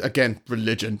 Again,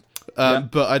 religion.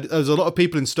 But there's a lot of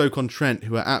people in Stoke-on-Trent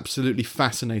who are absolutely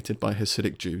fascinated by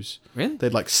Hasidic Jews. Really?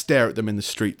 They'd stare at them in the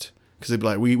street because they'd be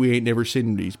like, "We ain't never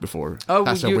seen these before." Oh,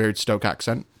 that's a weird Stoke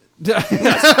accent. That's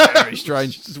very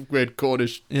strange. It's a weird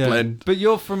Cornish blend. But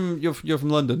you're from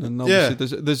London, and obviously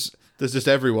there's just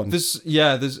everyone.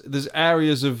 There's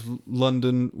areas of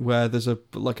London where there's a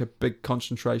big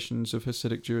concentrations of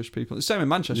Hasidic Jewish people. The same in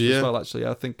Manchester as well. Actually,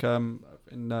 I think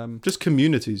in just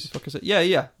communities. Like I said,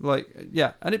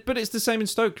 but it's the same in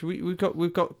Stoke. We've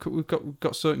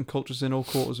got certain cultures in all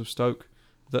quarters of Stoke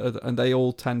and they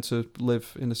all tend to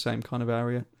live in the same kind of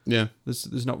area. Yeah,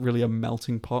 there's not really a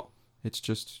melting pot. It's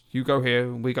just you go here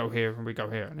and we go here and we go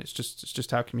here, and it's just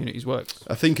how communities work.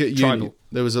 I think at uni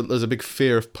there's a big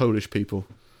fear of Polish people.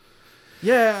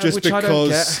 Yeah, just which because I don't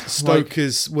get. Stoke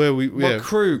is where we. Well,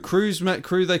 Crewe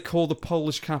they call the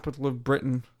Polish capital of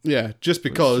Britain. Yeah, just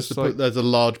because there's a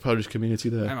large Polish community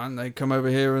there. Hey man, they come over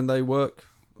here and they work.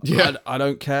 Yeah, I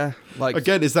don't care. Like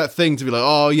again, it's that thing to be like,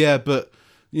 oh yeah, but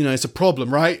it's a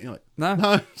problem, right? You're like,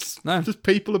 no, just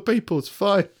people are people. It's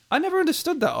fine. I never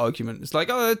understood that argument. It's like,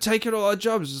 oh, they're taking all our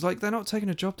jobs. It's like they're not taking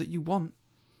a job that you want.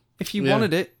 If you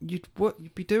wanted it, you'd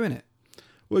be doing it.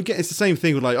 Well, again, it's the same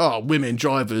thing with women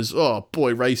drivers,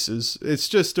 boy racers. It's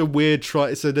just a weird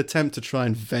it's an attempt to try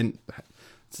and vent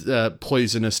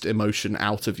poisonous emotion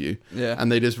out of you. Yeah.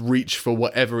 And they just reach for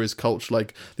whatever is culture.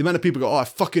 Like, the amount of people go, I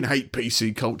fucking hate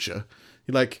PC culture.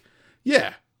 You're like,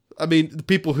 yeah. I mean, the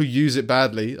people who use it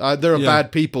badly, there are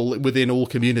bad people within all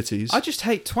communities. I just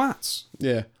hate twats.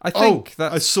 Yeah. I think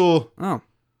I saw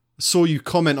you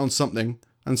comment on something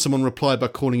and someone replied by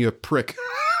calling you a prick.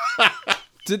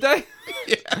 Did they?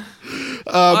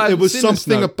 Yeah. It was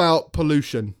something about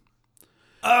pollution.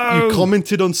 Oh. You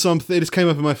commented on something. It just came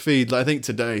up in my feed, I think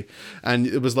today, and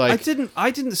it was like I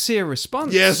didn't see a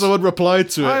response. Yeah, someone replied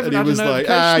to it, and he was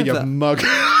like, you mug.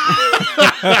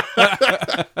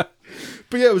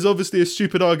 But yeah, it was obviously a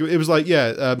stupid argument. It was like,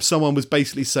 someone was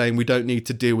basically saying we don't need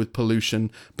to deal with pollution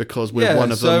because we're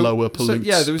one of the lower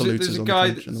polluters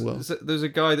in the world. There's a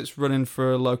guy that's running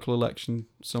for a local election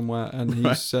somewhere, and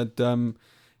he said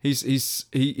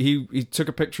he took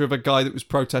a picture of a guy that was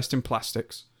protesting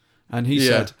plastics, and he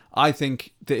said, I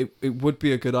think that it would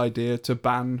be a good idea to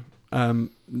ban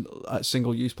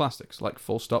single-use plastics, like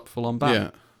full stop, full on ban.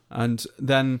 Yeah. And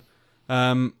then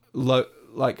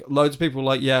loads of people were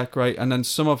like, yeah, great. And then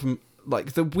some of them,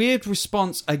 the weird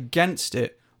response against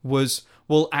it was,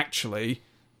 well, actually,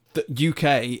 the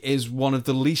UK is one of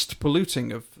the least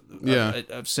polluting of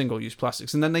of single-use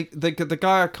plastics. And then the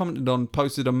guy I commented on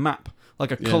posted a map,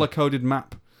 like a color-coded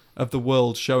map of the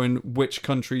world showing which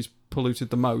countries polluted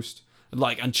the most.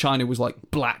 And China was like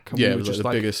black, and we were just the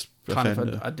biggest kind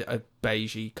offender. of a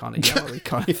beigey kind of yellowy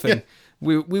kind of thing.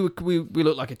 We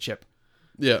looked like a chip.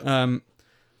 Yeah.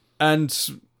 And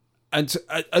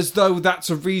as though that's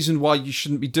a reason why you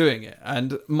shouldn't be doing it.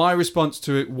 And my response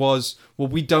to it was, well,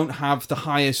 we don't have the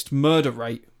highest murder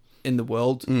rate in the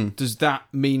world. Does that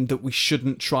mean that we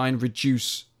shouldn't try and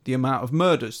reduce the amount of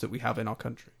murders that we have in our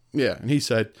country? Yeah, and he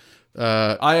said,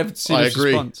 I haven't seen his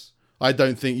agree. response. I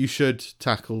don't think you should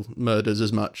tackle murders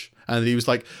as much. And he was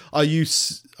like, are you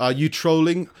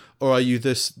trolling, or are you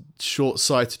this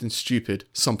short-sighted and stupid?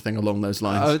 Something along those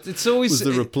lines. It's always was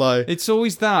the reply. It's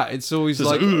always that. It's always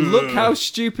Just like, look how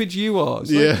stupid you are.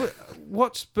 It's Yeah.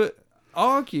 like, but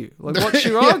argue. Like, what's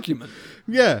your argument?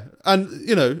 Yeah,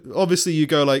 and obviously you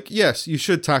go like, yes, you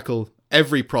should tackle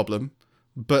every problem,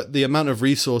 but the amount of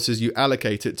resources you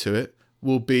allocate to it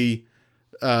will be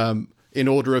in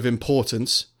order of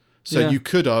importance. So you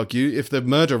could argue, if the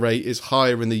murder rate is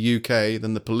higher in the UK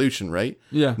than the pollution rate,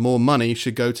 more money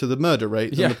should go to the murder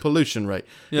rate than the pollution rate.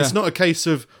 Yeah. It's not a case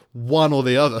of one or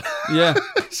the other. Yeah.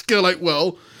 It's kind of like,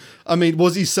 well, I mean,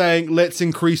 was he saying let's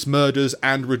increase murders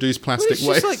and reduce plastic It's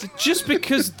waste? just like, just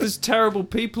because there's terrible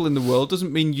people in the world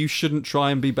doesn't mean you shouldn't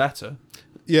try and be better.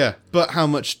 Yeah, but how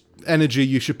much energy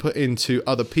you should put into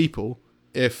other people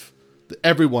if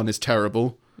everyone is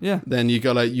terrible, then you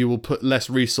go like, you will put less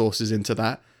resources into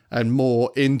that and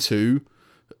more into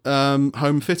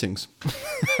home fittings.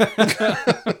 I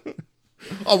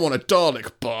want a Dalek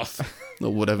bath,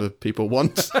 or whatever people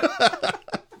want.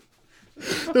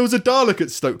 There was a Dalek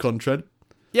at Stoke-on-Trent.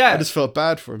 Yeah. I just felt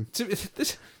bad for him.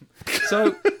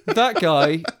 So that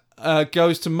guy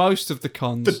goes to most of the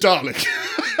cons. The Dalek.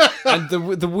 And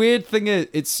the weird thing is,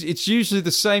 it's usually the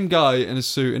same guy in a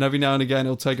suit, and every now and again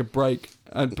he'll take a break.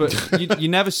 But you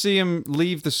never see him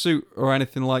leave the suit or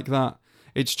anything like that.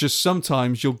 It's just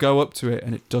sometimes you'll go up to it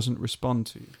and it doesn't respond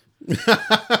to you.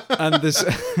 And this,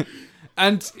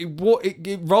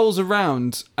 it rolls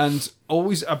around, and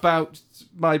always about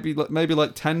maybe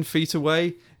like 10 feet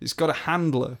away, it's got a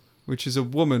handler, which is a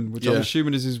woman, which I'm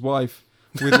assuming is his wife,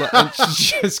 with and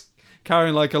she's just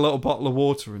carrying like a little bottle of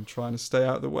water and trying to stay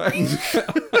out of the way.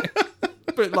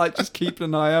 But like just keeping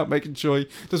an eye out, making sure he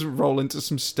doesn't roll into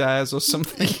some stairs or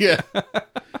something. Yeah.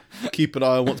 Keep an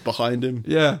eye on what's behind him.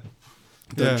 Yeah.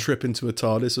 Don't trip into a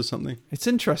TARDIS or something. It's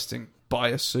interesting. Buy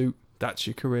a suit. That's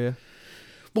your career.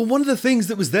 Well, one of the things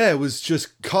that was there was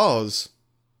just cars.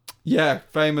 Yeah,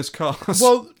 famous cars.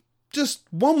 Well,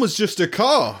 one was just a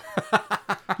car.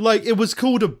 Like, it was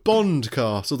called a Bond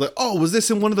car. So I was like, oh, was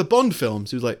this in one of the Bond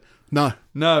films? He was like, no.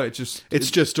 No, it's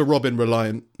just a Robin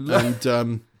Reliant.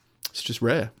 And it's just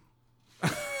rare.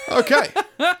 Okay.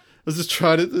 I was just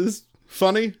trying it. Is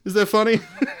funny? Is there funny?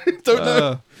 Don't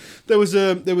know. There was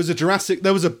a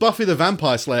Buffy the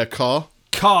Vampire Slayer car.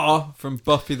 Car from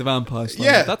Buffy the Vampire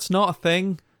Slayer. Yeah. That's not a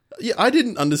thing. Yeah, I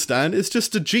didn't understand. It's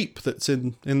just a Jeep that's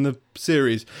in the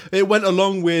series. It went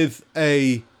along with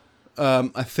I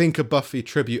think a Buffy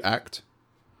tribute act.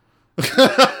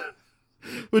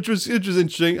 which was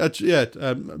interesting. I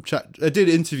did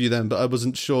interview them, but I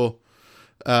wasn't sure.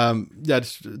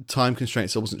 Just time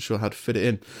constraints. I wasn't sure how to fit it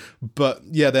in. But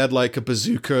yeah, they had like a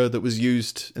bazooka that was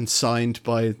used and signed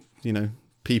by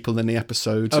people in the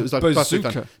episode. So it was like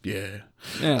bazooka. Yeah.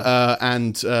 Yeah.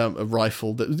 A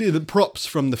rifle. The props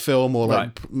from the film, or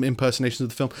like impersonations of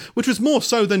the film, which was more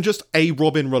so than just a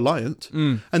Robin Reliant.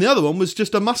 And the other one was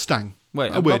just a Mustang. Wait,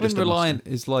 a Robin Reliant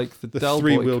is like the Del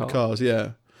Boy three-wheeled cars,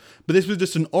 yeah. But this was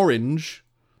just an orange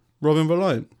Robin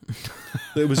Reliant.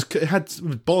 It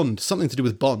had Bond, something to do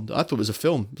with Bond. I thought it was a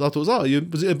film. I thought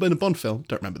was it in a Bond film?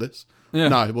 Don't remember this. Yeah.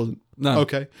 No, it wasn't. No.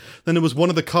 Okay. Then there was one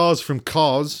of the cars from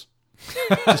Cars.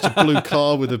 Just a blue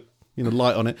car with a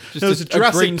light on it. Just there was a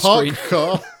green Jurassic Park screen.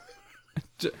 car.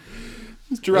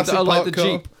 Jurassic Park like the car.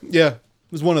 Jeep. Yeah, it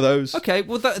was one of those. Okay,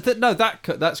 well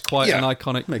that's quite an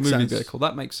iconic movie sense. vehicle.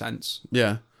 That makes sense.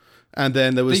 Yeah. And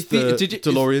then there was the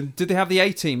DeLorean. Did they have the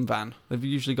A-Team van? They've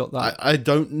usually got that. I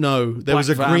don't know. There was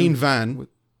a green van.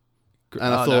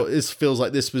 And I thought, this feels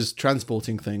like this was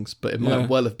transporting things, but it might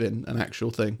well have been an actual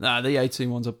thing. Nah, the A-Team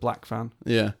one's a black van.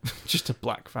 Yeah. Just a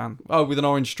black van. Oh, with an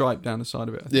orange stripe down the side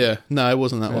of it. Yeah. No, it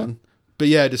wasn't that one. But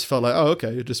yeah, it just felt like, oh,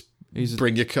 okay, you just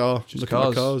bring your car, look at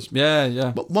the cars. Yeah,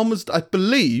 yeah. But one was, I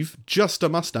believe, just a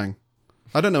Mustang.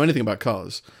 I don't know anything about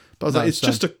cars. But I was like, it's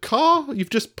just a car? You've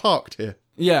just parked here.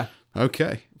 Yeah.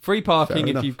 Okay. Free parking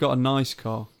if you've got a nice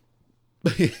car.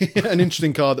 An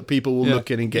interesting car that people will look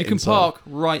in and get You can inside. park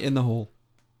right in the hall.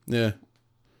 Yeah.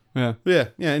 Yeah.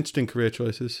 Yeah, interesting career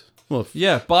choices. Well,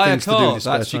 Yeah, buy a things to do in car. your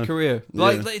spare That's your time. career.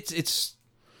 Like it's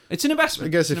an investment.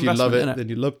 I guess It's if an you love it, investment,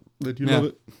 then you love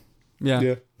it. Yeah.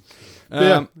 Yeah.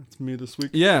 Um, That's me this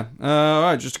week. yeah. All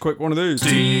right, just a quick one of these.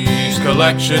 Steve's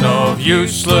collection of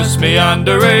useless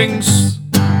meanderings.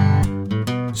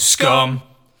 Scum.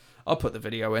 I'll put the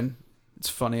video in. It's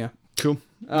funnier. Cool.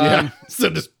 Yeah. So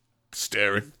just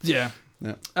staring. Yeah.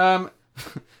 Yeah.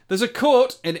 There's a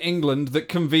court in England that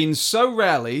convenes so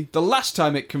rarely, the last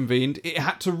time it convened, it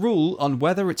had to rule on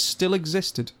whether it still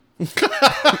existed.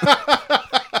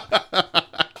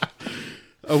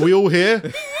 Are we all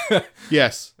here?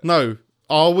 Yes. No.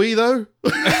 Are we though?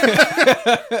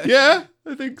 Yeah,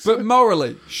 I think so. But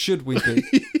morally, should we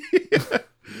be?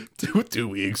 Do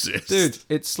we exist? Dude,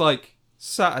 it's like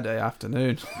Saturday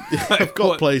afternoon. I've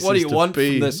got places What do you to want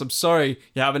be. from this? I'm sorry,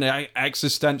 you're having an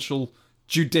existential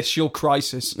judicial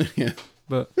crisis. Yeah.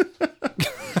 But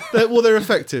They're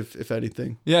effective, if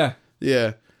anything. yeah,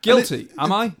 Yeah. guilty.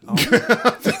 Am I?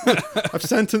 Oh. I've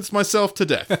sentenced myself to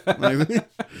death.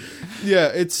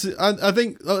 Yeah, I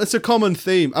think it's a common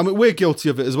theme. I mean, we're guilty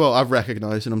of it as well. I've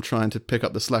recognised, and I'm trying to pick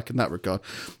up the slack in that regard,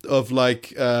 of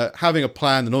like having a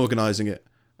plan and organising it,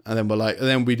 and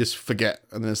then we just forget,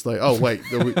 and then it's like, oh wait,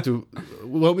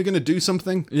 weren't we going to do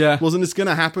something? Yeah. Wasn't this going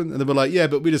to happen? And then we're like, yeah,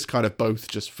 but we just kind of both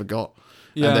just forgot.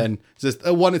 Yeah. And then it's just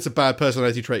it's a bad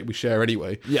personality trait we share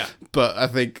anyway. Yeah. But I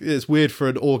think it's weird for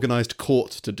an organised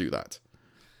court to do that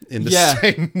in the Yeah.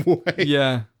 same way.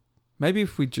 Yeah. Maybe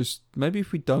if we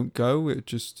don't go, it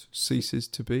just ceases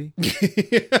to be.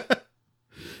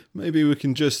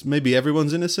 Maybe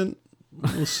everyone's innocent.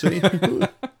 We'll see.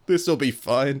 This will be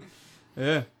fine.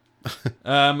 Yeah.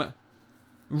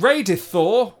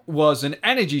 Radithor was an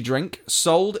energy drink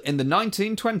sold in the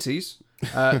 1920s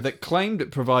that claimed it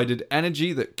provided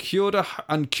energy that cured a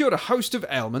host of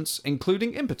ailments,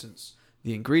 including impotence.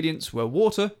 The ingredients were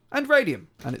water and radium,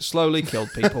 and it slowly killed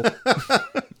people.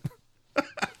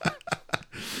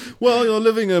 Well, you're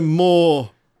living a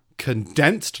more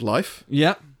condensed life.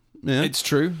 Yeah, Yeah. it's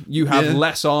true. You have Yeah.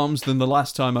 less arms than the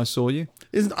last time I saw you.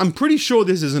 I'm pretty sure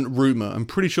this isn't rumor. I'm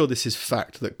pretty sure this is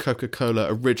fact that Coca-Cola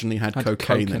originally had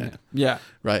cocaine Coke in it. Yeah.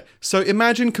 Right. So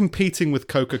imagine competing with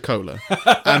Coca-Cola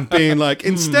and being like,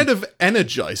 instead of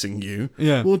energizing you,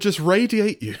 Yeah. we'll just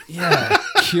radiate you. Yeah.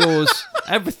 Cures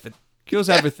everything. Cures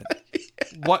everything.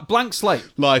 What, blank slate.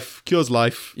 Life cures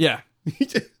life. Yeah.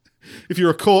 If you're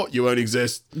a court, you won't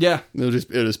exist. Yeah. It'll just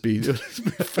be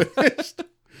finished.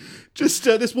 Just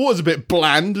this water's a bit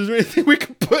bland. Is there anything we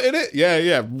can put in it?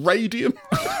 Yeah, radium.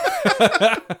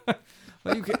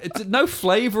 No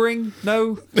flavouring,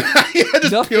 no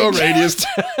Just nothing. pure radium.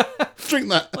 Drink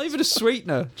that. Not even a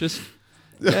sweetener. Just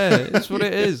it's what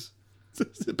it is.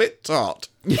 It's a bit tart.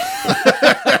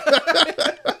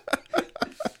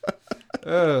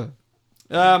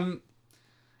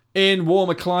 In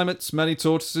warmer climates, many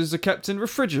tortoises are kept in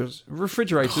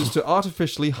refrigerators to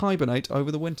artificially hibernate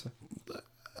over the winter.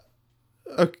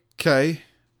 Okay.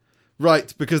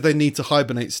 Right, because they need to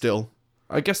hibernate still.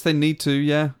 I guess they need to,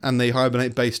 yeah. And they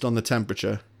hibernate based on the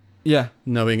temperature, Yeah.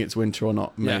 knowing it's winter or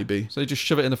not, Yeah. maybe. So you just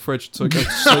shove it in the fridge so it goes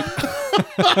to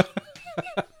sleep.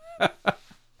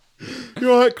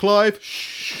 You alright, Clive?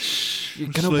 Shh. You're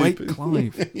going to wake sleeping.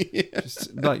 Clive.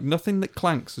 Just, like, nothing that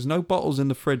clanks. There's no bottles in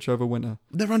the fridge over winter.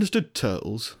 Never understood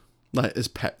turtles, like, as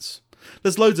pets.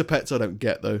 There's loads of pets I don't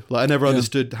get, though. Like, I never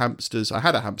understood hamsters. I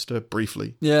had a hamster,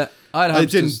 briefly. Yeah. I had It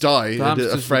hamsters. didn't die. The A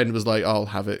hamsters- friend was like, I'll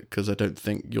have it because I don't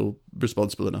think you're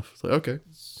responsible enough. It's like, okay,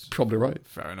 probably right.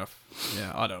 Fair enough.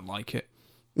 Yeah, I don't like it.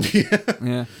 Yeah.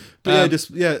 Yeah. But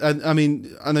and I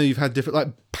mean, I know you've had different,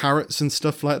 like, parrots and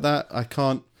stuff like that. I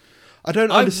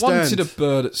don't understand. I wanted a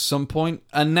bird at some point,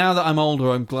 and now that I'm older,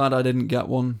 I'm glad I didn't get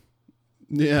one.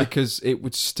 Yeah. Because it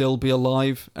would still be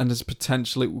alive, and there's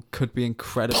potential it could be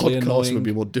incredibly Podcasts annoying. would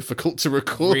be more difficult to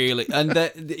record. Really, and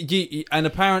and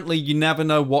apparently you never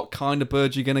know what kind of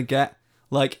bird you're gonna get.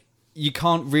 Like, you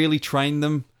can't really train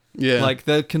them. Yeah. Like,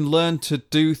 they can learn to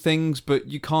do things, but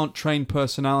you can't train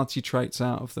personality traits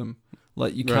out of them.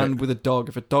 Like you can Right. with a dog.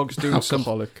 If a dog's doing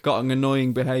Alcoholic. got an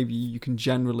annoying behaviour, you can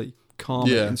generally calm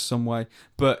it Yeah. in some way.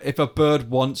 But if a bird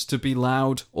wants to be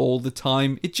loud all the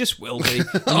time, it just will be. And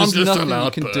I'm there's just a nothing you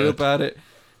loud can bird. do about it.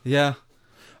 Yeah.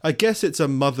 I guess it's a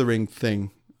mothering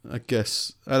thing. I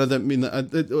guess. And I don't mean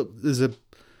that.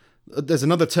 There's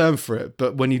another term for it,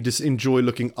 but when you just enjoy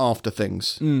looking after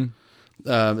things,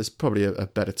 it's probably a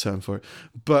better term for it.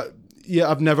 But yeah,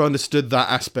 I've never understood that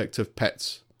aspect of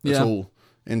pets at Yeah. all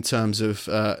in terms of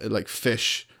like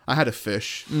fish. I had a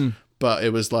fish, But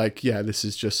it was like, yeah, this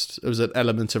is just, it was an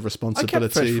element of I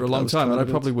responsibility. kept fish for a that long was time, kind and I of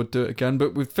it. probably would do it again.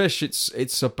 But with fish,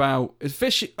 it's about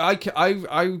fish.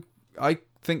 I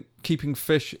think keeping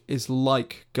fish is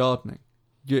like gardening.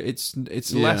 It's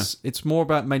Yeah. less. It's more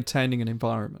about maintaining an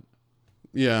environment.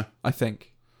 Yeah. I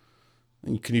think.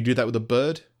 And can you do that with a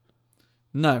bird?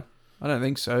 No, I don't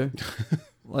think so.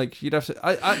 Like you'd have to.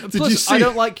 you Plus, see- I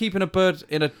don't like keeping a bird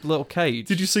in a little cage.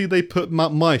 Did you see they put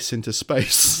mice into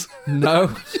space?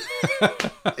 No,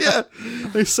 Yeah.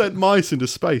 They sent mice into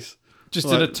space. just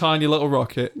in a Like- tiny little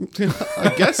rocket.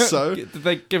 I guess so. Did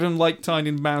they give him like tiny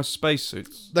mouse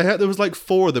spacesuits? There was like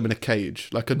 4 of them in a cage,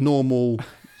 like a normal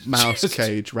mouse Just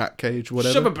cage, rat cage,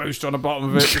 whatever. Shove a boost on the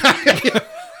bottom of it.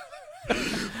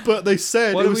 But they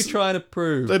said What it are we was, trying to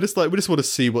prove? they're just like, we just want to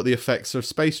see what the effects of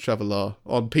space travel are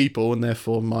on people, and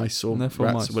therefore mice or And therefore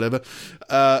rats mice. or whatever.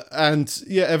 And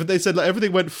yeah, they said like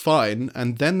everything went fine,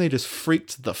 and then they just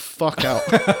freaked the fuck out.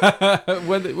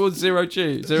 When it was zero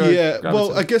G, zero. Yeah, gravity.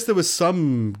 well, I guess there was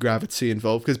some gravity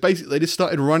involved because basically they just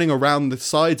started running around the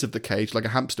sides of the cage like a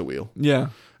hamster wheel, yeah.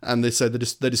 and they said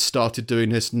they just started doing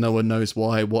this. No one knows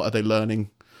why. What are they learning?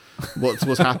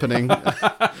 What's happening?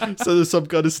 So there's some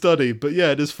kind of study, but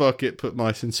yeah, just fuck it. Put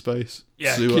mice in space.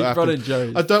 Yeah, See what keep happens. running, Joe.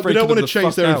 We Freaking don't want them to the change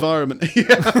fuck their out. environment.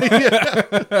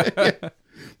 Yeah.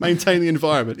 Maintain the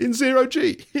environment in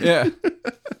 0G. Yeah.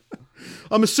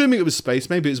 I'm assuming it was space.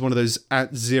 Maybe it was one of those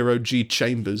at 0G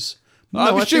chambers.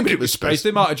 I'm I assuming think it was space.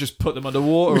 They might have just put them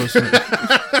underwater or something.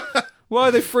 Why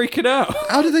are they freaking out?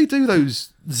 How do they do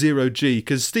those 0G?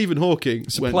 Because Stephen Hawking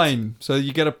It's a plane. So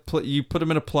you get you put them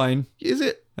in a plane, Is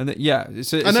it? and then, yeah,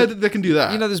 it's I know that they can do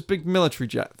that. you know, there's big military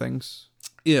jet things.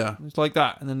 Yeah. It's like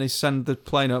that, and then they send the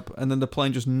plane up, and then the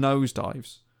plane just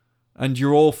nosedives, and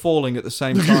you're all falling at the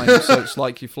same time, so it's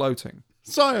like you're floating.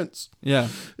 Science. Yeah,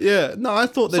 Yeah. No, I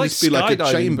thought it's they'd like just be like a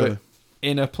skydiving, chamber. but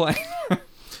in a plane.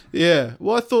 Yeah.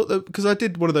 Well, I thought that because I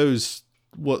did one of those,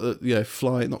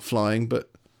 not flying, but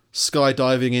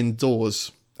skydiving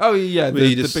indoors. Oh yeah, Where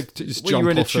you the just, big just when jump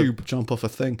you're in a off tube. jump off a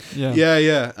thing. Yeah.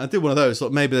 Yeah. I did one of those.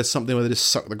 Like maybe there's something where they just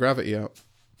suck the gravity out.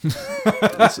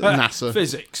 That's NASA.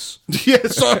 Physics. Yeah,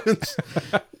 science.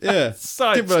 Yeah.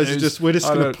 Science Didn't realize news. we're just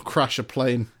I going to don't- crash a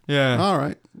plane. Yeah. All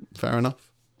right, fair enough.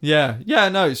 Yeah.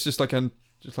 No, it's just like a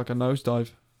nosedive.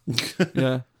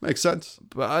 Yeah. Makes sense.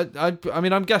 But I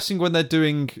mean, I'm guessing when they're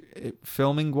doing it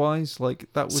filming wise,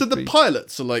 like that would So the be.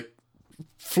 pilots are like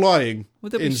flying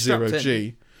Would they be in strapped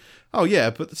 0G. Oh yeah,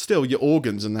 but still, your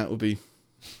organs and that would be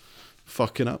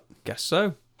fucking up. Guess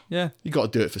so. Yeah. You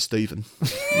got to do it for Stephen.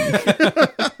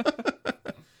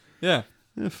 Yeah.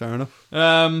 Yeah, fair enough.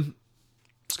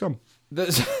 Scum.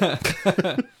 There's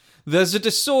there's a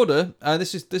disorder.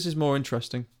 This is more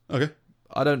interesting. Okay.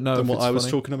 I don't know Than if what it's I was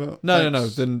funny. talking about. No.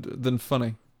 Thanks. Than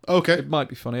funny. Okay. It might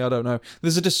be funny. I don't know.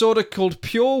 There's a disorder called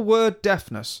pure word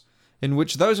deafness, in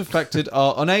which those affected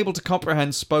are unable to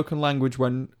comprehend spoken language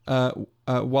when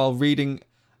while reading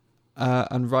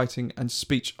and writing and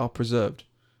speech are preserved.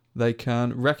 They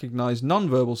can recognize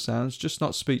non-verbal sounds, just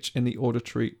not speech in the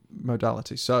auditory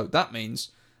modality. So that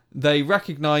means they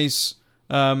recognize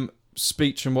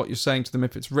speech and what you're saying to them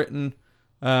if it's written,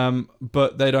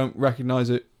 but they don't recognize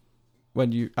it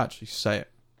when you actually say it.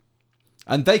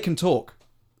 And they can talk.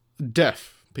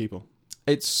 Deaf people.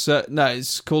 It's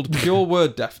it's called pure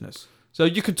word deafness. So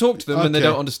you can talk to them and they Okay.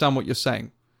 don't understand what you're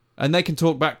saying, and they can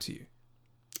talk back to you.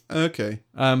 Okay.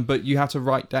 But you have to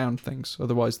write down things,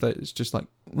 otherwise it's just like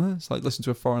it's like listen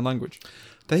to a foreign language.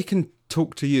 They can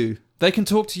talk to you. They can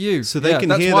talk to you, So they can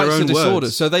that's hear why their it's own a disorder.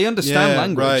 words. So they understand Yeah,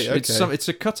 language. right, okay. It's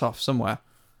a cut off somewhere.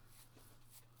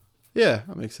 Yeah,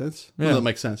 that makes sense. Yeah. Well, that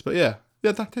makes sense. But yeah,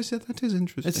 that is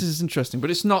interesting. This is interesting, but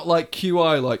it's not like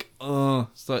QI, like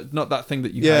it's like not that thing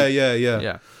that you yeah, hate.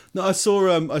 yeah. No, I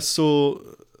saw.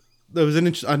 There was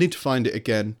an. I need to find it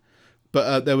again,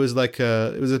 but there was like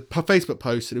it was a Facebook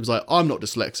post, and it was like, "I'm not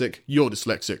dyslexic, you're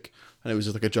dyslexic," and it was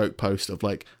just like a joke post of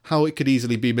like how it could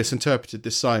easily be misinterpreted,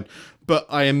 this sign. But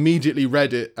I immediately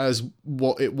read it as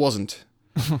what it wasn't.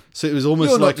 So it was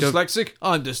almost You're like not dyslexic.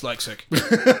 I'm dyslexic.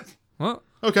 What?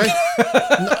 Okay.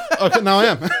 Okay, now I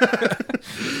am.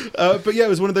 But yeah, it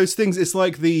was one of those things. It's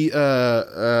like there's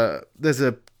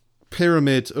a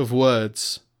pyramid of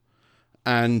words,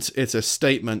 and it's a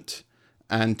statement,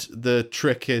 and the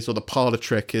trick is, or the parlor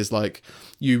trick is, like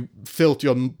you filter,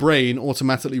 your brain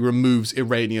automatically removes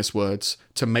erroneous words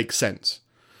to make sense.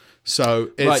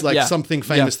 So it's Right, like yeah. something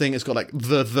famous thing. It's got like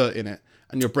the in it,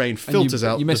 and your brain filters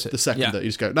out you miss the it. second Yeah. that you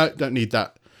just go, no, don't need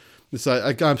that. So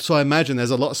I imagine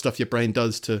there's a lot of stuff your brain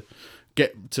does to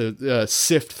get to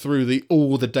sift through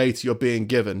all the data you're being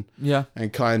given, Yeah.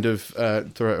 and kind of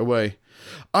throw it away.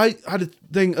 I had a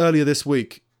thing earlier this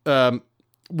week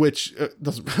which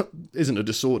doesn't isn't a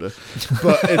disorder,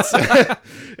 but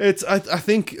it's I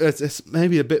think it's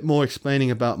maybe a bit more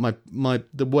explaining about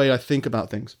the way I think about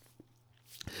things.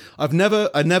 I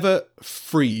never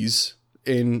freeze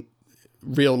in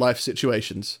real life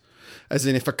situations, as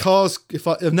in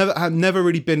I've never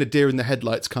really been a deer in the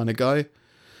headlights kind of guy,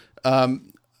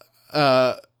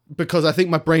 because I think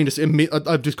my brain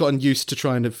I've just gotten used to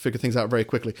trying to figure things out very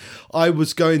quickly. I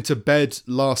was going to bed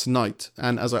last night,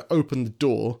 and as I opened the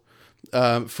door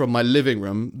from my living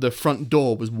room, the front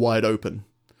door was wide open.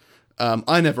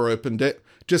 I never opened it.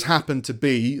 Just happened to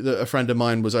be that a friend of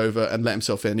mine was over and let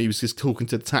himself in. He was just talking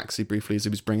to the taxi briefly as he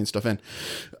was bringing stuff in.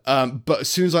 But as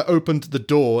soon as I opened the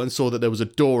door and saw that there was a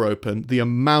door open, the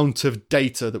amount of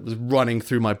data that was running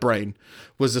through my brain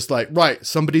was just like, right,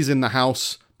 somebody's in the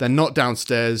house. They're not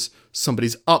downstairs.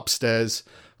 Somebody's upstairs.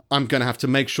 I'm going to have to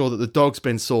make sure that the dog's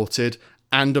been sorted.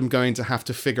 And I'm going to have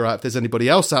to figure out if there's anybody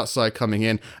else outside coming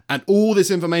in. And all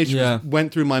this information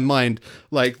went through my mind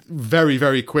like very,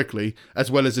 very quickly,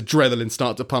 as well as adrenaline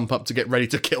start to pump up to get ready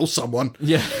to kill someone.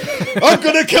 Yeah. I'm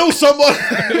going to kill someone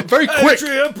very quick.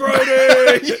 Adrian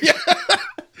Brody!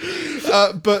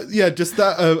 But yeah, just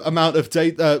that amount of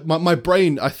data. My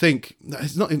brain, I think,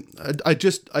 it's not.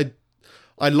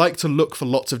 I like to look for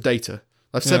lots of data.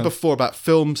 I've said before about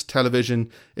films,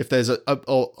 television, if there's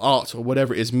or art or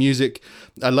whatever it is, music,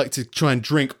 I like to try and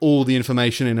drink all the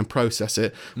information in and process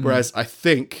it. Whereas I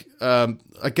think, I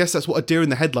guess that's what a deer in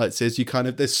the headlights is.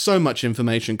 There's so much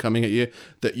information coming at you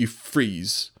that you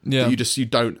freeze. Yeah. You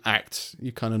don't act.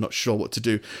 You're kind of not sure what to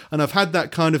do. And I've had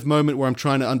that kind of moment where I'm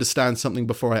trying to understand something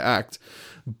before I act.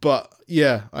 But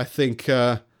yeah, I think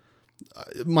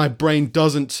my brain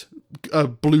doesn't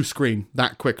blue screen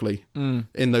that quickly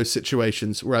in those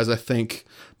situations, whereas I think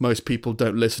most people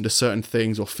don't listen to certain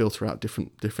things or filter out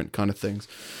different kind of things.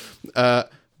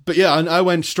 But yeah, I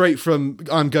went straight from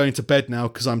I'm going to bed now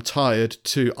because I'm tired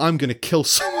to I'm going to kill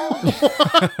someone.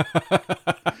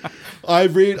 I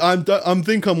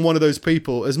think I'm one of those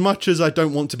people. As much as I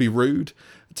don't want to be rude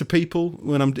to people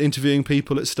when I'm interviewing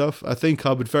people at stuff, I think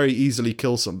I would very easily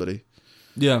kill somebody.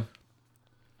 Yeah.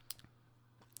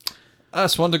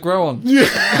 That's one to grow on. Yeah.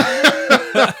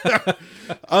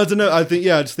 I don't know. I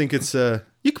just think it's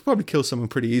you could probably kill someone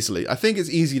pretty easily. I think it's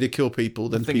easier to kill people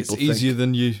than people think. It's easier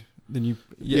than you.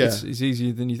 Yeah. It's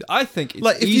easier than you. I think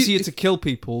it's easier to kill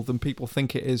people than people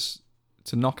think it is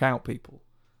to knock out people.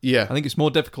 Yeah. I think it's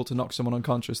more difficult to knock someone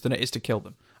unconscious than it is to kill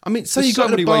them. I mean, say you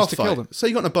got in a bar fight. Say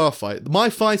you got in a bar fight. My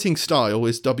fighting style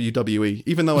is WWE,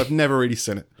 even though I've never really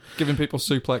seen it. Giving people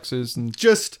suplexes and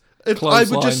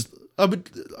I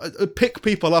would pick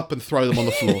people up and throw them on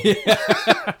the floor.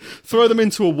 Throw them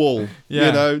into a wall. Yeah.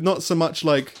 You know, not so much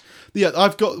like... Yeah,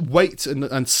 I've got weight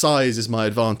and size is my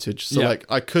advantage. So like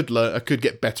I could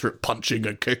get better at punching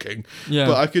and kicking. Yeah.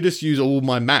 But I could just use all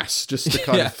my mass just to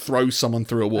kind of throw someone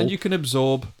through a wall. And you can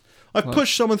absorb. I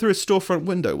pushed someone through a storefront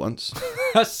window once.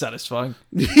 That's satisfying.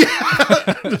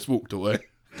 Yeah. Just walked away.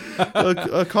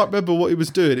 I can't remember what he was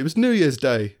doing. It was New Year's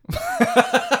Day.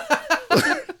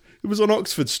 It was on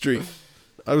Oxford Street.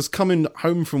 I was coming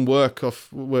home from work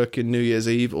in New Year's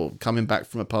Eve or coming back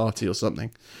from a party or something,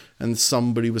 and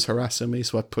somebody was harassing me,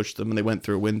 so I pushed them and they went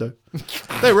through a window.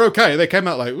 They were okay. They came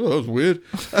out like, oh, that was weird.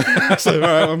 So, all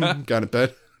right, I'm going to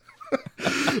bed.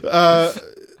 I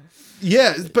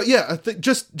think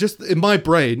just in my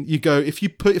brain, you go,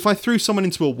 if I threw someone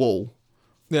into a wall,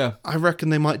 I reckon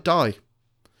they might die.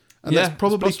 And that's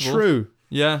probably true.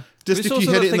 Yeah. Just if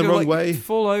you hit it in the wrong way.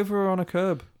 Fall over on a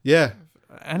curb. Yeah.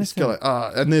 Anything.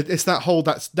 And it's that whole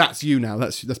that's you now.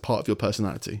 That's part of your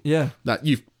personality. Yeah. That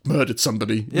you've murdered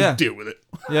somebody. Yeah. You deal with it.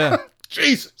 Yeah.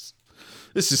 Jesus.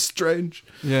 This is strange.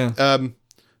 Yeah.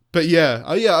 But yeah,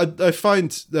 I find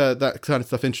that kind of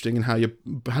stuff interesting and how you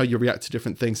react to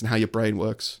different things and how your brain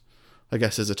works. I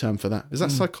guess there's a term for that. Is that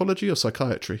psychology or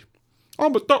psychiatry?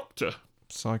 I'm a doctor.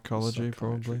 Psychology.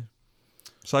 Probably.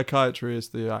 Psychiatry is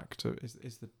the act of,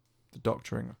 is the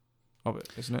doctoring of it,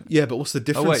 isn't it? Yeah, but what's the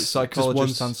difference? Oh wait,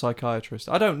 psychologist and psychiatrist.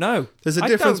 I don't know. There's a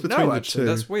difference between the two.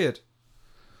 That's weird.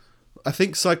 I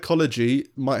think psychology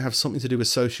might have something to do with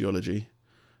sociology.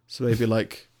 So maybe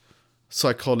like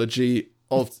psychology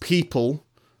of people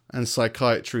and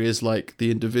psychiatry is like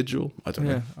the individual. I don't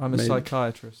know. Yeah, I'm a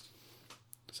psychiatrist.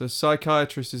 So a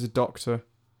psychiatrist is a doctor.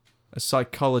 A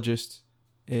psychologist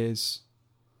is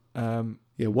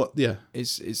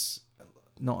is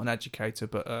not an educator,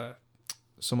 but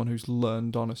someone who's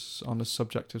learned on a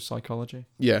subject of psychology.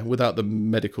 Yeah, without the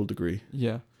medical degree.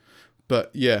 Yeah.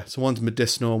 But yeah, so one's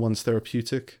medicinal, one's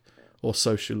therapeutic, or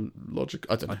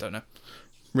sociological. I don't know. I don't know.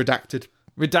 Redacted.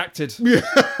 Redacted.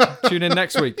 Tune in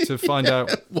next week to find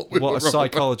out what a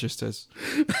psychologist is.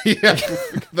 Yeah, we'll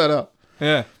figure that out.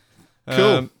 Yeah.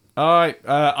 Cool. All right.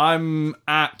 I'm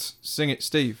at Sing It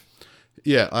Steve.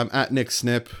 Yeah, I'm at Nick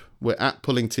Snip. We're at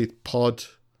Pulling Teeth Pod.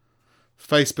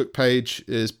 Facebook page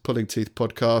is Pulling Teeth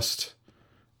Podcast.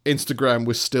 Instagram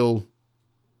we still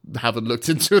haven't looked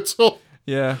into at all.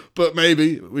 Yeah. But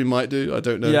maybe we might do. I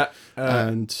don't know. Yeah.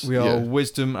 And we are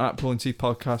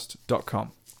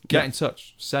wisdom@pullingteethpodcast.com. Get in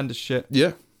touch. Send us shit.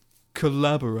 Yeah.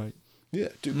 Collaborate. Yeah.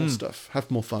 Do more stuff.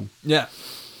 Have more fun. Yeah.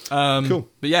 Cool.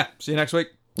 But yeah, see you next week.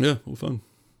 Yeah. All fun.